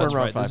round now. Oh, we're that's in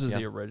round right. 5, This is yeah.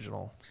 the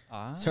original. So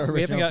We haven't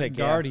original got pick,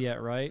 yeah. guard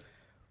yet, right?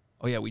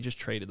 Oh, yeah, we just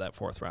traded that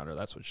 4th rounder.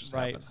 That's what just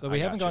Right. happened. So we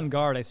haven't gotcha. gone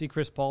guard. I see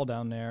Chris Paul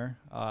down there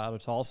out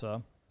of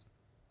Tulsa.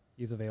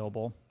 He's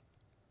available.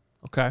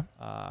 Okay.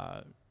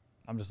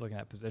 I'm just looking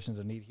at positions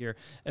of need here.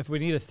 If we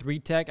need a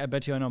 3-tech, I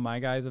bet you I know my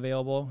guy's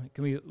available.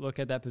 Can we look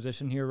at that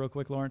position here real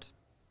quick, Lawrence?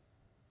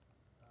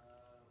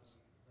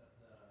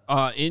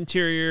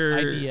 Interior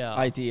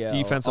IDL.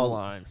 defensive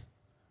line.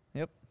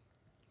 Yep.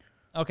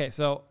 Okay,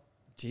 so,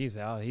 geez,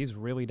 he's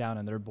really down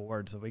in their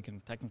board, so we can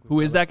technically.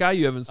 Who is that guy?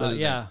 You haven't said his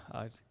name.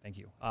 Thank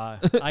you.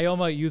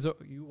 Ioma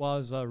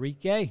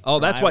Uwazurike. Oh,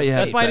 that's why you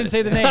had That's why I didn't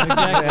say the name.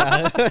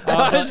 Exactly.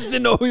 I just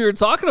didn't know who you were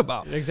talking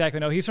about. Exactly.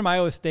 No, he's from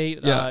Iowa State.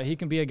 Yeah. He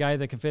can be a guy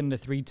that can fit into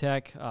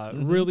 3-tech.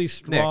 Really Nick,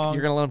 strong.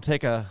 you're going to let him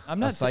take a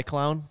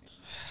Cyclone?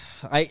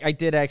 I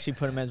did actually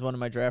put him as one of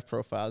my draft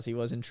profiles. He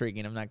was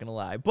intriguing, I'm not going to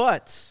lie.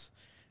 But,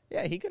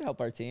 yeah, he could help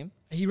our team.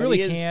 He really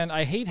can.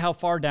 I hate how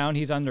far down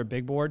he's on their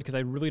big board because I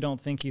really don't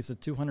think he's a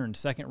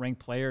 202nd ranked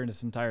player in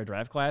this entire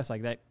draft class.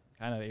 Like, that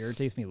kind of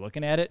irritates me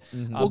looking at it.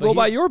 We'll go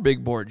by your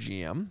big board,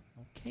 GM.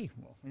 Okay.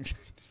 Well,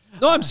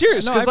 No, I'm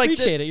serious. No, 'cause, I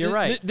appreciate it. You're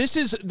right. This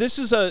is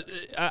a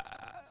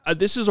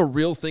this is a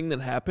real thing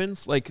that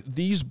happens. Like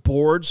these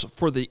boards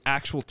for the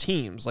actual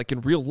teams, like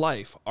in real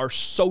life, are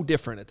so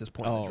different at this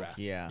point in the draft.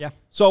 Yeah.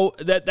 So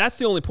that's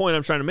the only point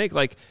I'm trying to make.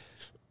 Like,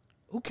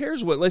 who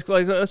cares what? Like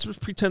let's just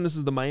pretend this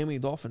is the Miami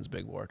Dolphins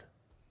big board.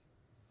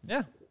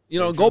 Yeah. You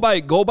know, go by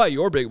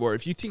your big board.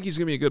 If you think he's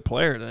gonna be a good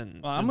player,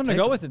 then Well, I'm going to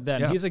go with it then.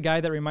 Yeah. He's a guy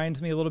that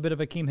reminds me a little bit of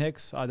Akeem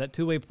Hicks, that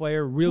two-way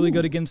player, really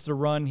good against the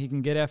run. He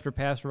can get after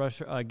pass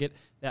rush, get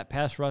that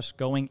pass rush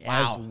going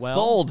as well.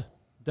 Sold.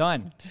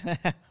 Done.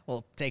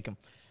 Well, take him.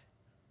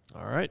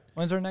 All right.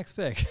 When's our next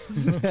pick?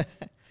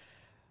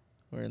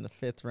 We're in the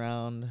 5th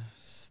round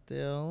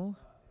still.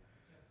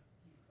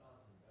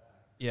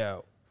 Yeah.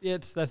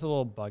 That's a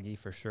little buggy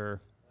for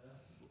sure.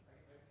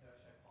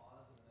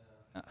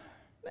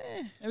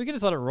 And we can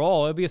just let it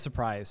roll. It'll be a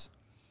surprise.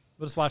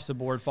 We'll just watch the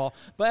board fall.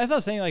 But as I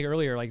was saying like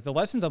earlier, like the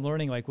lessons I'm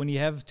learning, like when you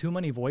have too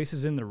many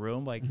voices in the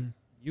room, like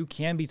you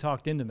can be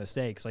talked into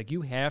mistakes. Like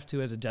you have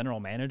to, as a general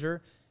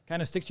manager,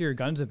 kind of stick to your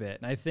guns a bit.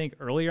 And I think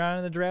earlier on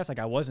in the draft, like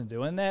I wasn't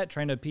doing that,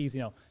 trying to appease,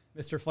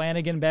 Mr.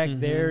 Flanagan back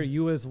there,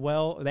 you as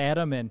well,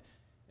 Adam. And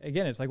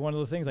again, it's like one of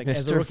those things, like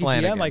as a Mr. rookie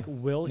Flanagan. GM, like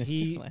will Mr.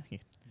 he Flanagan.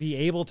 be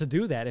able to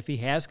do that if he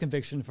has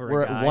conviction for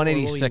We're a guy? at or will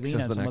he 186 lean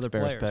is on the some next other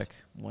Bears players? pick.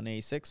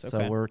 186.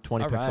 Okay. So we're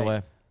 20 All picks right.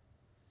 away.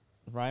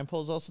 Ryan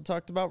Poles also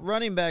talked about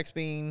running backs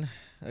being,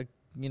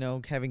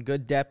 having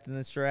good depth in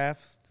this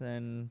draft.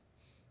 And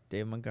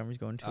David Montgomery's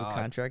going to a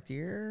contract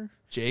year.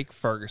 Jake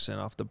Ferguson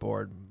off the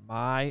board,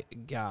 my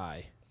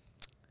guy.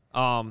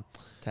 Tight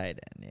end,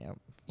 yeah.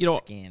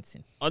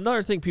 Wisconsin.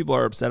 Another thing people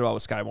are upset about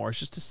with Sky Moore is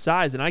just his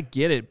size, and I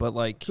get it, but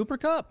like, Cooper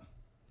Cup.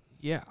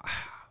 yeah,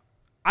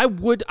 I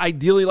would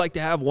ideally like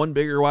to have one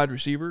bigger wide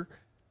receiver,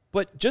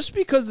 but just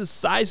because his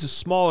size is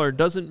smaller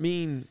doesn't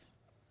mean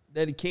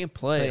that he can't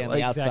play. On Like,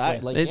 the outside.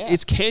 exactly. Like,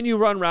 it's can you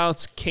run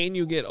routes? Can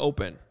you get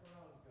open?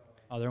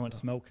 Oh, there went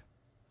smoke.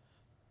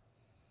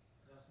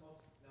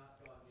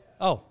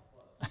 Oh,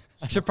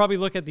 I should probably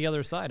look at the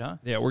other side, huh?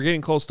 Yeah, we're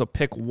getting close to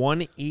pick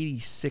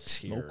 186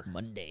 here. Smoke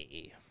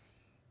Monday.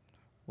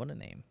 What a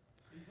name.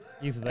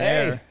 He's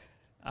there.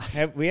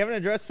 We haven't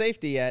addressed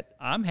safety yet.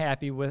 I'm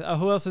happy with.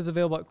 Who else is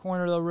available at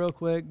corner though? Real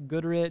quick,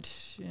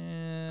 Goodrich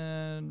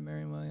and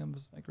Marion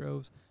Williams, Mike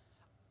Groves.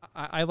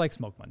 I like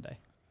Smoke Monday.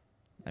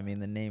 I mean,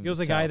 the name. He was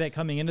a guy that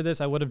coming into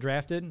this I would have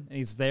drafted, and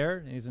he's there.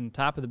 And he's on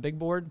top of the big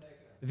board,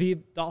 the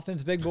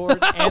Dolphins big board,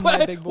 and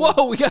my big board.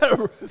 Whoa, we got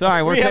to.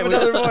 Sorry, We have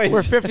another voice.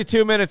 We're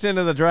 52 minutes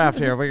into the draft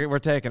here. We're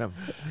taking him.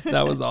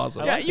 That was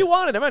awesome. Yeah, you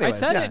wanted him anyway. I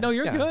said it. No,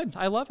 you're good.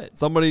 I love it.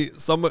 Somebody,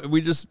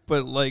 we just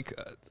put like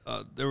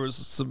there was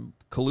some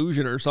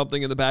collusion or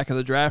something in the back of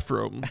the draft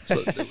room.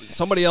 So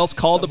somebody else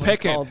called the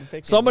picking. called the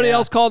picking, Somebody yeah.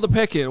 else called the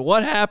picking.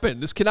 What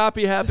happened? This cannot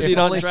be happening If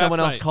on only draft someone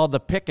else night. called the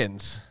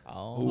Pickens.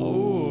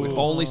 Ooh, if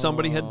only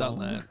somebody had done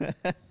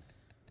that.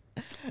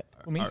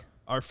 Me?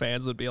 Our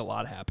fans would be a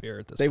lot happier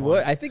at this They point.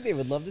 would. I think they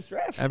would love this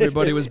draft.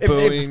 Everybody was If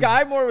booing.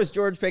 Sky Moore was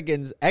George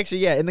Pickens, actually,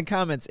 yeah, in the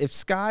comments, if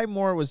Sky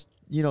Moore was,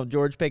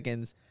 George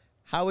Pickens,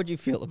 how would you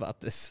feel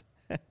about this?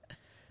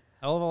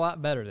 Hell of a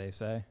lot better, they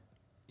say.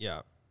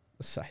 Yeah.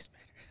 The size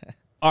matter.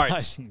 All right.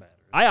 Doesn't matter.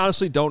 I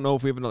honestly don't know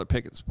if we have another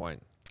pick at this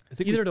point.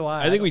 Either do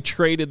I. I think we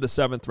traded the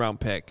 7th round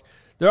pick.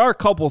 There are a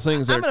couple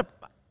things I'm that.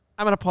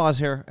 gonna pause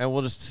here and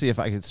we'll just see if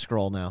I can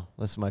scroll now.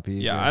 This might be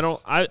easier. Yeah,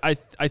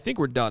 I think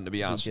we're done, to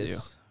be honest with you.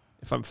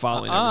 If I'm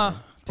following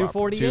everything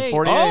properly. 248.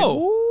 248.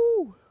 Oh.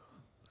 Ooh.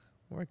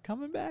 We're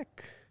coming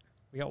back.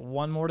 We got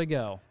one more to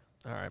go.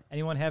 All right.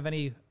 Anyone have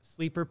any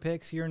sleeper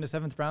picks here in the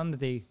 7th round that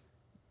they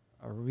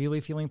are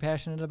really feeling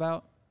passionate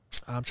about?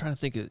 I'm trying to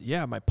think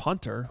of, my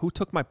punter. Who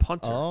took my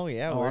punter? Oh,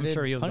 yeah. Where I'm did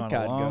sure he was Punt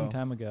gone a God long go?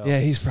 time ago. Yeah,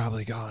 he's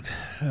probably gone.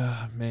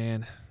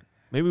 Man.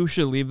 Maybe we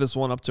should leave this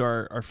one up to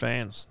our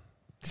fans.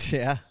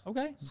 Yeah.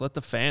 Okay. Just let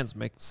the fans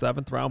make the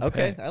 7th round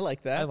Okay. pick. I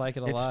like that. I like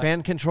it a It's lot.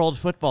 fan-controlled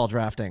football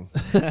drafting.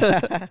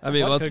 I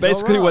mean, What that's could go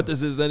basically wrong? what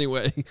this is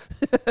anyway.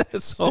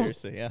 So,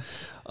 Seriously, yeah.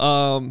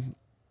 I'm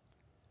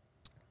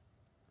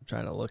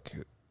trying to look.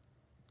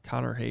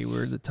 Connor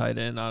Hayward, the tight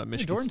end out of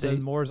Michigan Jordan State, said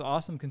Moore's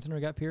awesome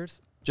considering he got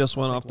Pierce. just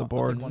went I'll off take the I'll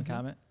board. take one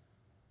comment.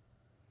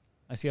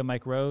 I see a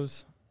Mike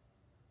Rose.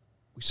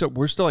 So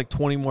we're still like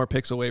 20 more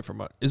picks away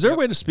from it. Is there a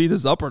way to speed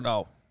this up or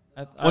no?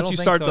 I Once don't you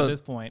think start so the at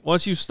this point.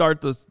 Once you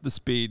start the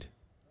speed,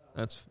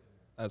 that's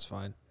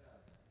fine.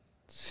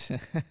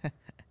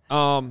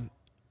 All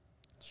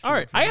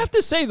right. I have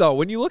to say though,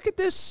 when you look at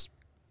this,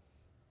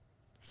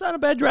 it's not a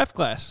bad draft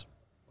class.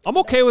 I'm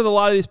okay with a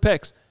lot of these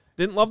picks.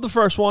 Didn't love the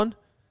first one,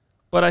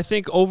 but I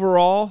think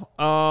overall,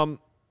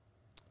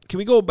 can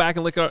we go back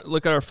and look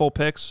at our full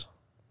picks?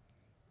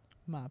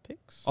 My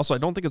picks. Also, I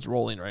don't think it's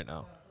rolling right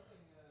now.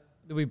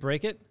 Did we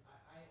break it?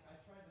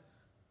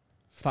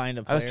 Find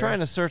a I player. was trying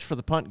to search for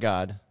the punt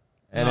god,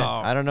 and Oh.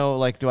 I don't know.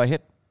 Like, do I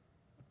hit?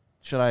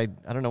 Should I?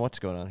 I don't know what's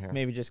going on here.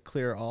 Maybe just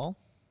clear all.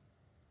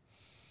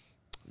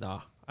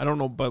 Nah, I don't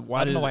know, but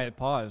why I don't did know why it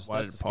paused. why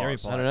That's did the it scary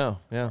pause? part. I don't know.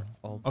 Yeah.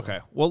 Okay,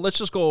 well, let's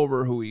just go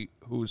over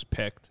who's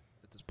picked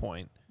at this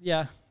point.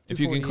 Yeah. If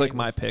you can click 248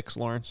 my was- picks,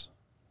 Lawrence.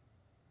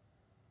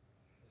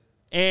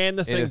 And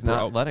the It thing is not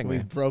broke. letting We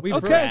me. broke We the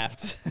broke-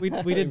 draft. We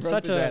did broke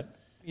such the a draft.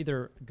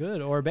 Either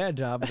good or bad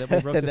job that we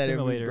broke the That we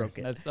simulator. broke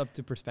it. That's up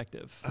to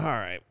perspective. All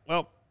right.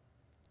 Well,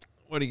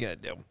 what are you going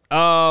to do?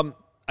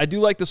 I do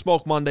like the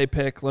Smoke Monday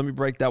pick. Let me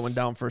break that one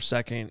down for a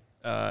second.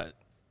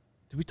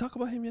 Did we talk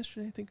about him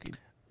yesterday? I think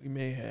we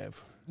may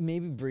have.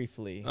 Maybe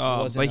briefly.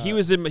 But he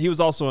was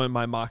also in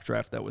my mock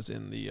draft that was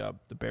in the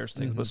Bears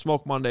thing. But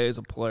Smoke Monday is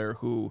a player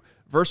who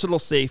versatile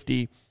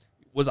safety,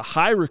 was a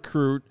high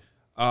recruit,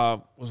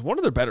 was one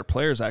of their better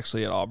players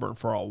actually at Auburn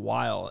for a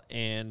while,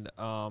 and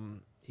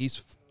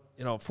he's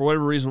for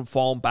whatever reason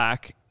fallen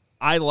back.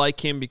 I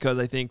like him because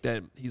I think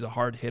that he's a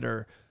hard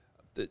hitter.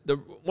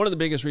 One of the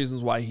biggest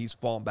reasons why he's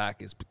fallen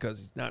back is because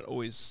he's not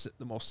always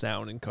the most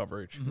sound in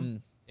coverage,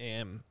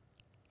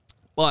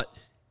 but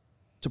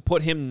to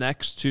put him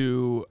next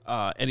to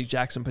Eddie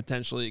Jackson,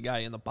 potentially a guy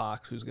in the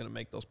box who's going to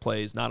make those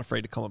plays, not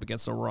afraid to come up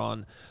against a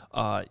run.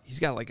 He's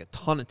got like a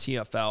ton of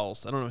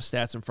TFLs. I don't know his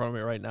stats in front of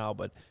me right now,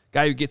 but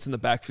guy who gets in the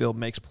backfield,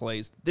 makes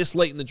plays. This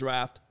late in the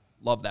draft,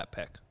 love that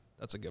pick.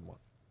 That's a good one.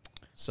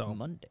 So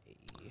Monday.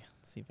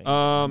 Let's see if I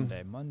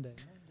can Monday.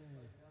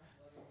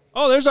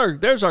 Oh, there's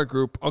our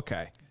group.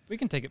 Okay. We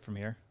can take it from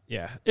here.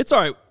 Yeah, it's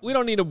all right. We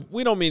don't need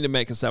to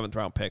make a 7th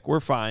round pick. We're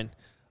fine.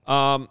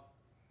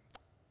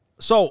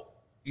 So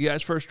you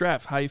guys' first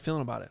draft, how you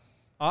feeling about it?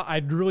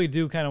 I really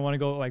do kind of want to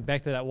go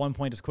back to that one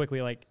point just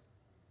quickly.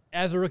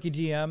 As a rookie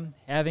GM,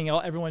 having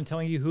everyone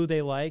telling you who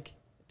they like,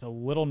 it's a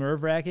little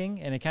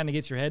nerve-wracking, and it kind of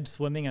gets your head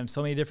swimming in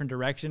so many different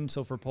directions.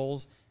 So for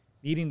Poles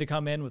needing to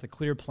come in with a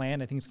clear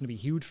plan, I think it's going to be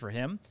huge for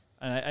him.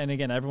 And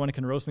again, everyone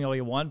can roast me all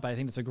you want, but I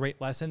think it's a great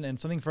lesson and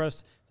something for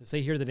us to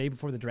say here the day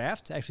before the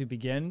draft actually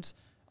begins.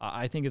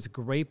 I think it's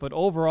great. But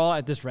overall,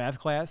 at this draft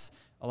class,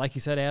 like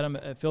you said, Adam,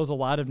 it fills a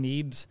lot of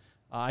needs.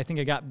 I think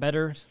it got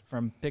better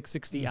from pick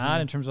 60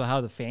 on in terms of how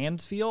the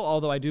fans feel,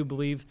 although I do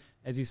believe,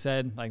 as you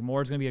said,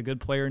 Moore's going to be a good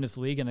player in this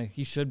league, and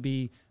he should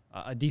be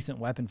a decent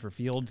weapon for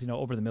Fields,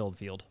 over the middle of the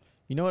field.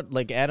 You know what?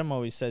 Like Adam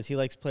always says, he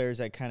likes players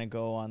that kind of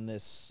go on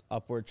this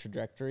upward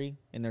trajectory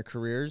in their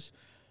careers.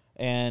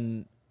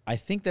 And I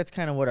think that's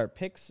kind of what our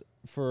picks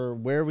for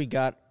where we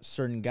got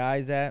certain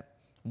guys at,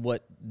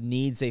 what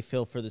needs they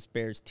fill for this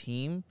Bears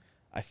team.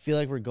 I feel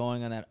like we're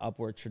going on that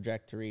upward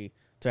trajectory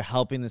to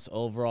helping this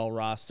overall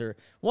roster.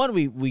 One,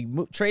 we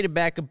traded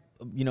back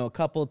a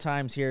couple of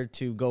times here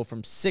to go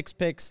from 6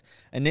 picks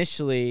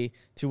initially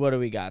to what do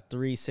we got?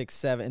 3, 6,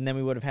 7, and then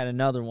we would have had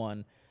another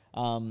one.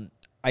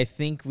 I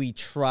think we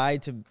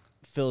tried to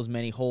fill as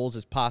many holes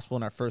as possible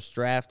in our first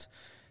draft,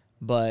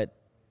 but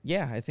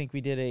yeah, I think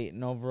we did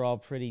an overall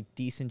pretty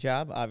decent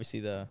job. Obviously,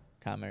 the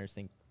commenters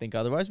think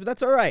otherwise, but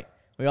that's all right.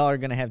 We all are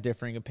going to have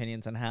differing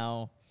opinions on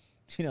how,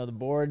 the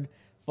board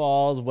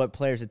falls, what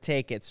players to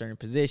take at certain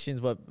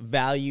positions, what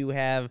value you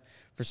have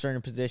for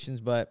certain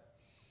positions, but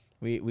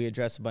we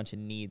address a bunch of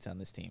needs on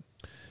this team.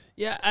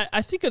 Yeah,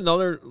 I think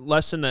another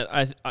lesson that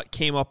I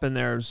came up in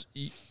there is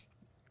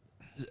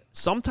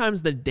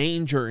sometimes the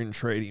danger in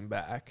trading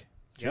back.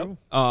 Yep.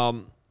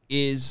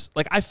 Is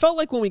I felt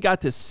like when we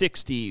got to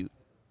 60,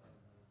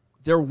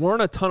 there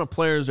weren't a ton of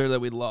players there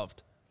that we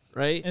loved,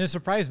 right? And it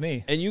surprised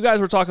me. And you guys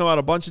were talking about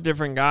a bunch of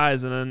different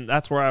guys, and then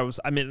that's where I was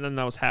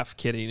half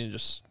kidding and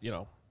just,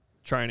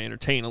 trying to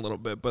entertain a little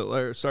bit, but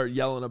I started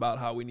yelling about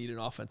how we need an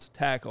offensive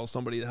tackle,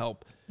 somebody to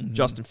help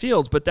Justin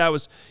Fields. But that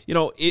was,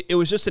 it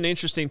was just an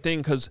interesting thing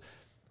because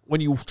when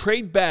you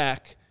trade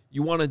back,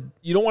 you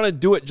don't want to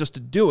do it just to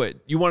do it.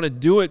 You want to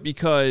do it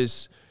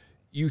because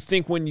you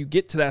think when you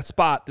get to that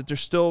spot that there's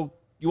still,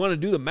 you want to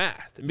do the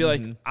math and be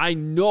like, I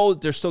know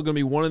that there's still going to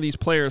be one of these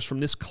players from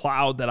this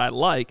cloud that I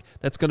like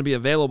that's going to be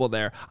available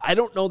there. I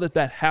don't know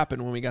that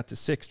happened when we got to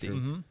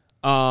 60.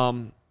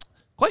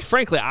 Quite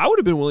frankly, I would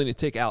have been willing to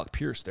take Alec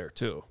Pierce there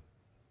too.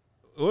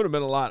 It would have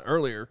been a lot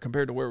earlier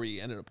compared to where we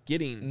ended up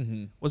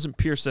getting. Wasn't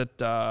Pierce at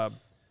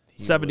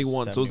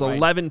 71? So it was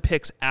 11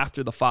 picks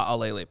after the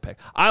Fa'alele pick.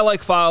 I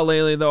like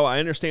Fa'alele, though. I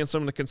understand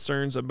some of the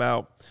concerns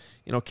about,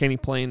 can he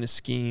play in the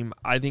scheme?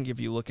 I think if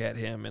you look at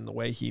him and the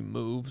way he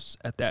moves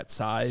at that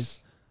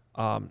size,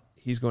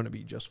 he's going to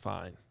be just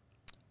fine.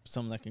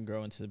 Someone that can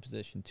grow into the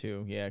position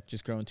too. Yeah,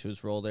 just grow into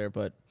his role there.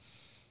 But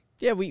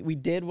yeah, we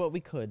did what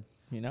we could,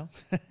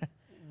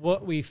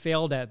 What we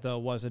failed at, though,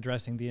 was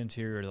addressing the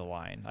interior of the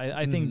line.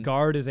 I think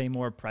guard is a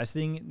more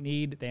pressing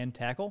need than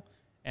tackle.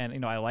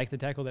 And, I like the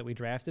tackle that we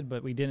drafted,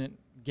 but we didn't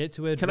get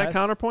to address. Can I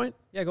counterpoint?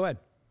 Yeah, go ahead.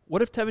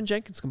 What if Tevin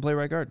Jenkins can play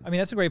right guard? I mean,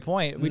 that's a great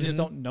point. We just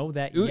don't know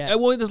that yet.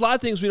 Well, there's a lot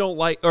of things we don't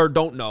like or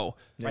don't know.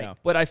 Right.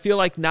 But I feel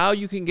like now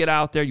you can get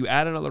out there, you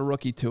add another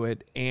rookie to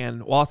it,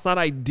 and while it's not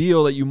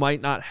ideal that you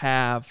might not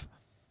have,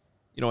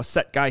 a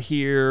set guy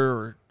here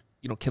or,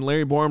 can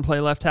Larry Bourne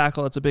play left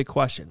tackle? That's a big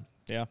question.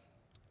 Yeah.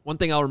 One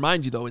thing I'll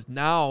remind you, though, is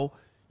now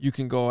you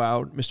can go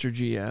out, Mr.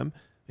 GM,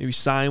 maybe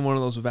sign one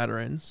of those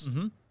veterans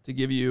to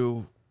give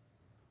you,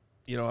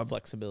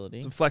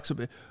 flexibility. some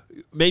flexibility.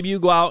 Maybe you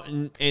go out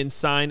and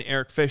sign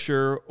Eric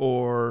Fisher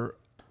or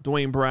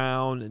Dwayne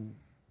Brown and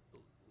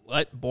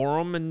let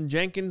Borum and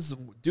Jenkins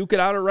duke it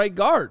out at right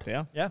guard.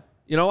 Yeah. Yeah.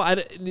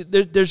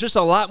 There's just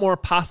a lot more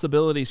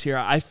possibilities here.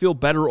 I feel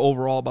better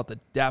overall about the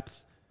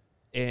depth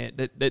and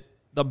that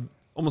the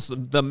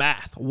almost the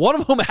math. One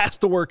of them has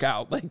to work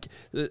out. Like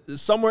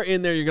somewhere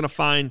in there, you're going to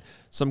find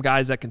some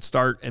guys that can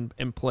start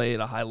and play at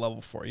a high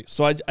level for you.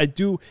 So I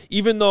do,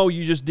 even though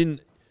you just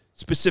didn't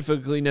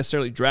specifically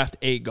necessarily draft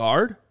a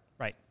guard,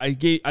 Right. I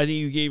think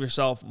you gave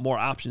yourself more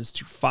options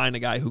to find a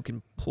guy who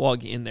can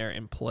plug in there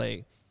and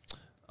play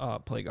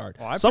guard.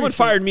 Well, Someone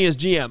fired me as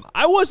GM.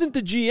 I wasn't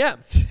the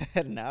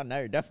GM. now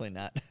you're definitely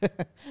not.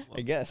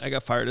 I guess. I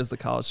got fired as the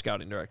college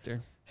scouting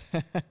director.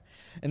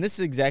 And this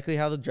is exactly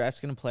how the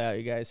draft's going to play out,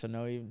 you guys. So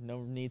no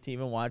need to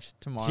even watch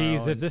tomorrow.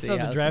 Jeez, if and this is see how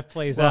the how- draft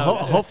plays Well,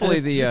 out, hopefully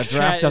if the this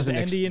draft is doesn't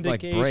any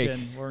break.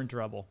 indication, we're in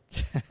trouble.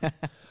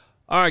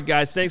 All right,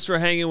 guys. Thanks for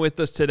hanging with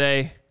us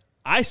today.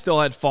 I still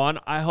had fun.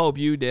 I hope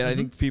you did. I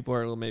think people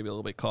are maybe a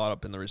little bit caught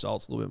up in the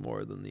results a little bit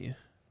more than the.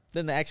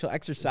 Then the actual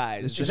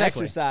exercise. It's It's just- just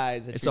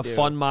exercise. It's a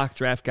fun mock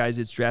draft, guys.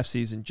 It's draft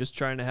season. Just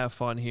trying to have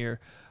fun here.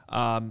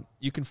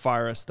 You can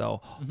fire us,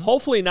 though.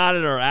 Hopefully not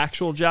at our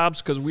actual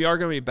jobs, because we are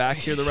going to be back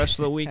here the rest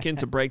of the weekend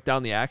to break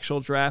down the actual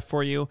draft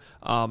for you,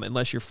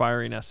 unless you're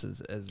firing us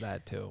as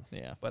that, too.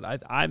 Yeah. But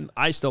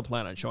I still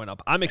plan on showing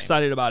up. I'm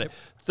excited about it.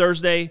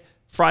 Thursday,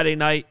 Friday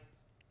night.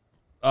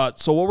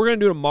 So what we're going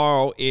to do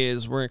tomorrow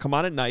is we're going to come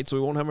on at night, so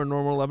we won't have our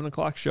normal 11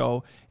 o'clock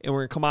show, and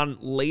we're going to come on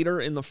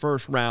later in the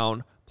first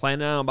round,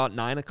 planning on about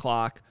 9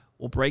 o'clock.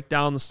 We'll break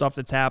down the stuff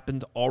that's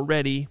happened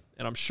already,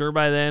 and I'm sure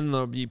by then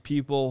there'll be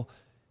people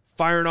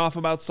firing off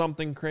about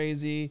something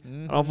crazy. I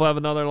don't know if we'll have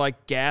another,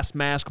 like, gas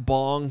mask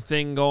bong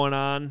thing going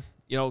on.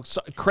 You know,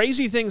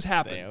 crazy things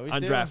happen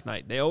on draft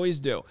night. They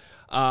always do.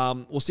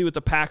 We'll see what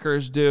the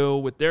Packers do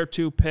with their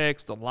 2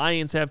 picks. The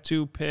Lions have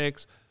 2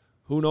 picks.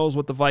 Who knows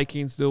what the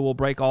Vikings do? We'll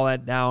break all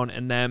that down.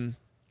 And then,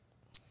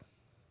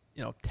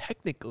 you know,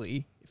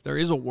 technically, if there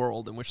is a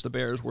world in which the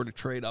Bears were to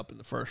trade up in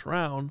the first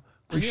round,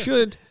 we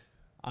should.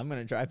 I'm going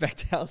to drive back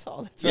to House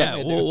Hall. That's what I'm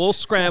Yeah, gonna do. we'll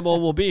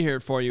scramble. We'll be here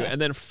for you. And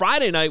then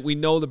Friday night, we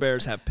know the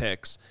Bears have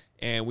picks,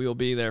 and we will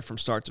be there from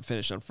start to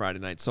finish on Friday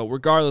night. So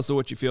regardless of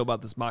what you feel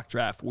about this mock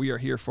draft, we are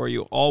here for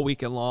you all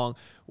weekend long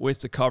with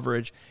the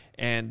coverage,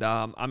 and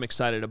I'm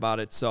excited about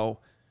it. So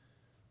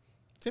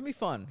It's going to be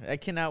fun. I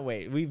cannot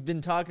wait. We've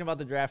been talking about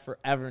the draft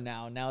forever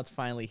now. Now it's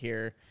finally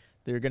here.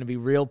 There are going to be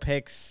real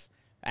picks,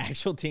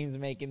 actual teams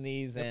making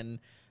these, and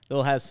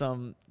they'll have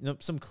some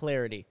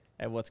clarity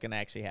at what's going to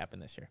actually happen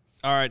this year.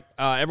 all right,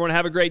 everyone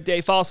have a great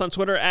day. Follow us on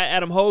Twitter at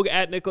Adam Hogue,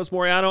 at Nicholas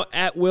Moriano,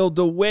 at Will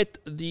DeWitt.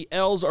 The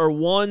L's are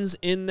ones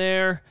in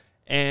there.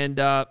 And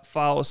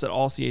follow us at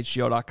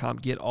allchgo.com.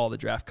 Get all the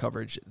draft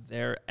coverage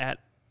there at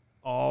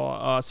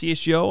all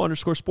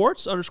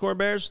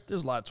CHGO_sports_Bears.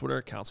 There's a lot of Twitter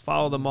accounts.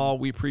 Follow them all.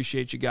 We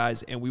appreciate you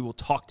guys, and we will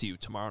talk to you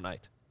tomorrow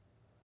night.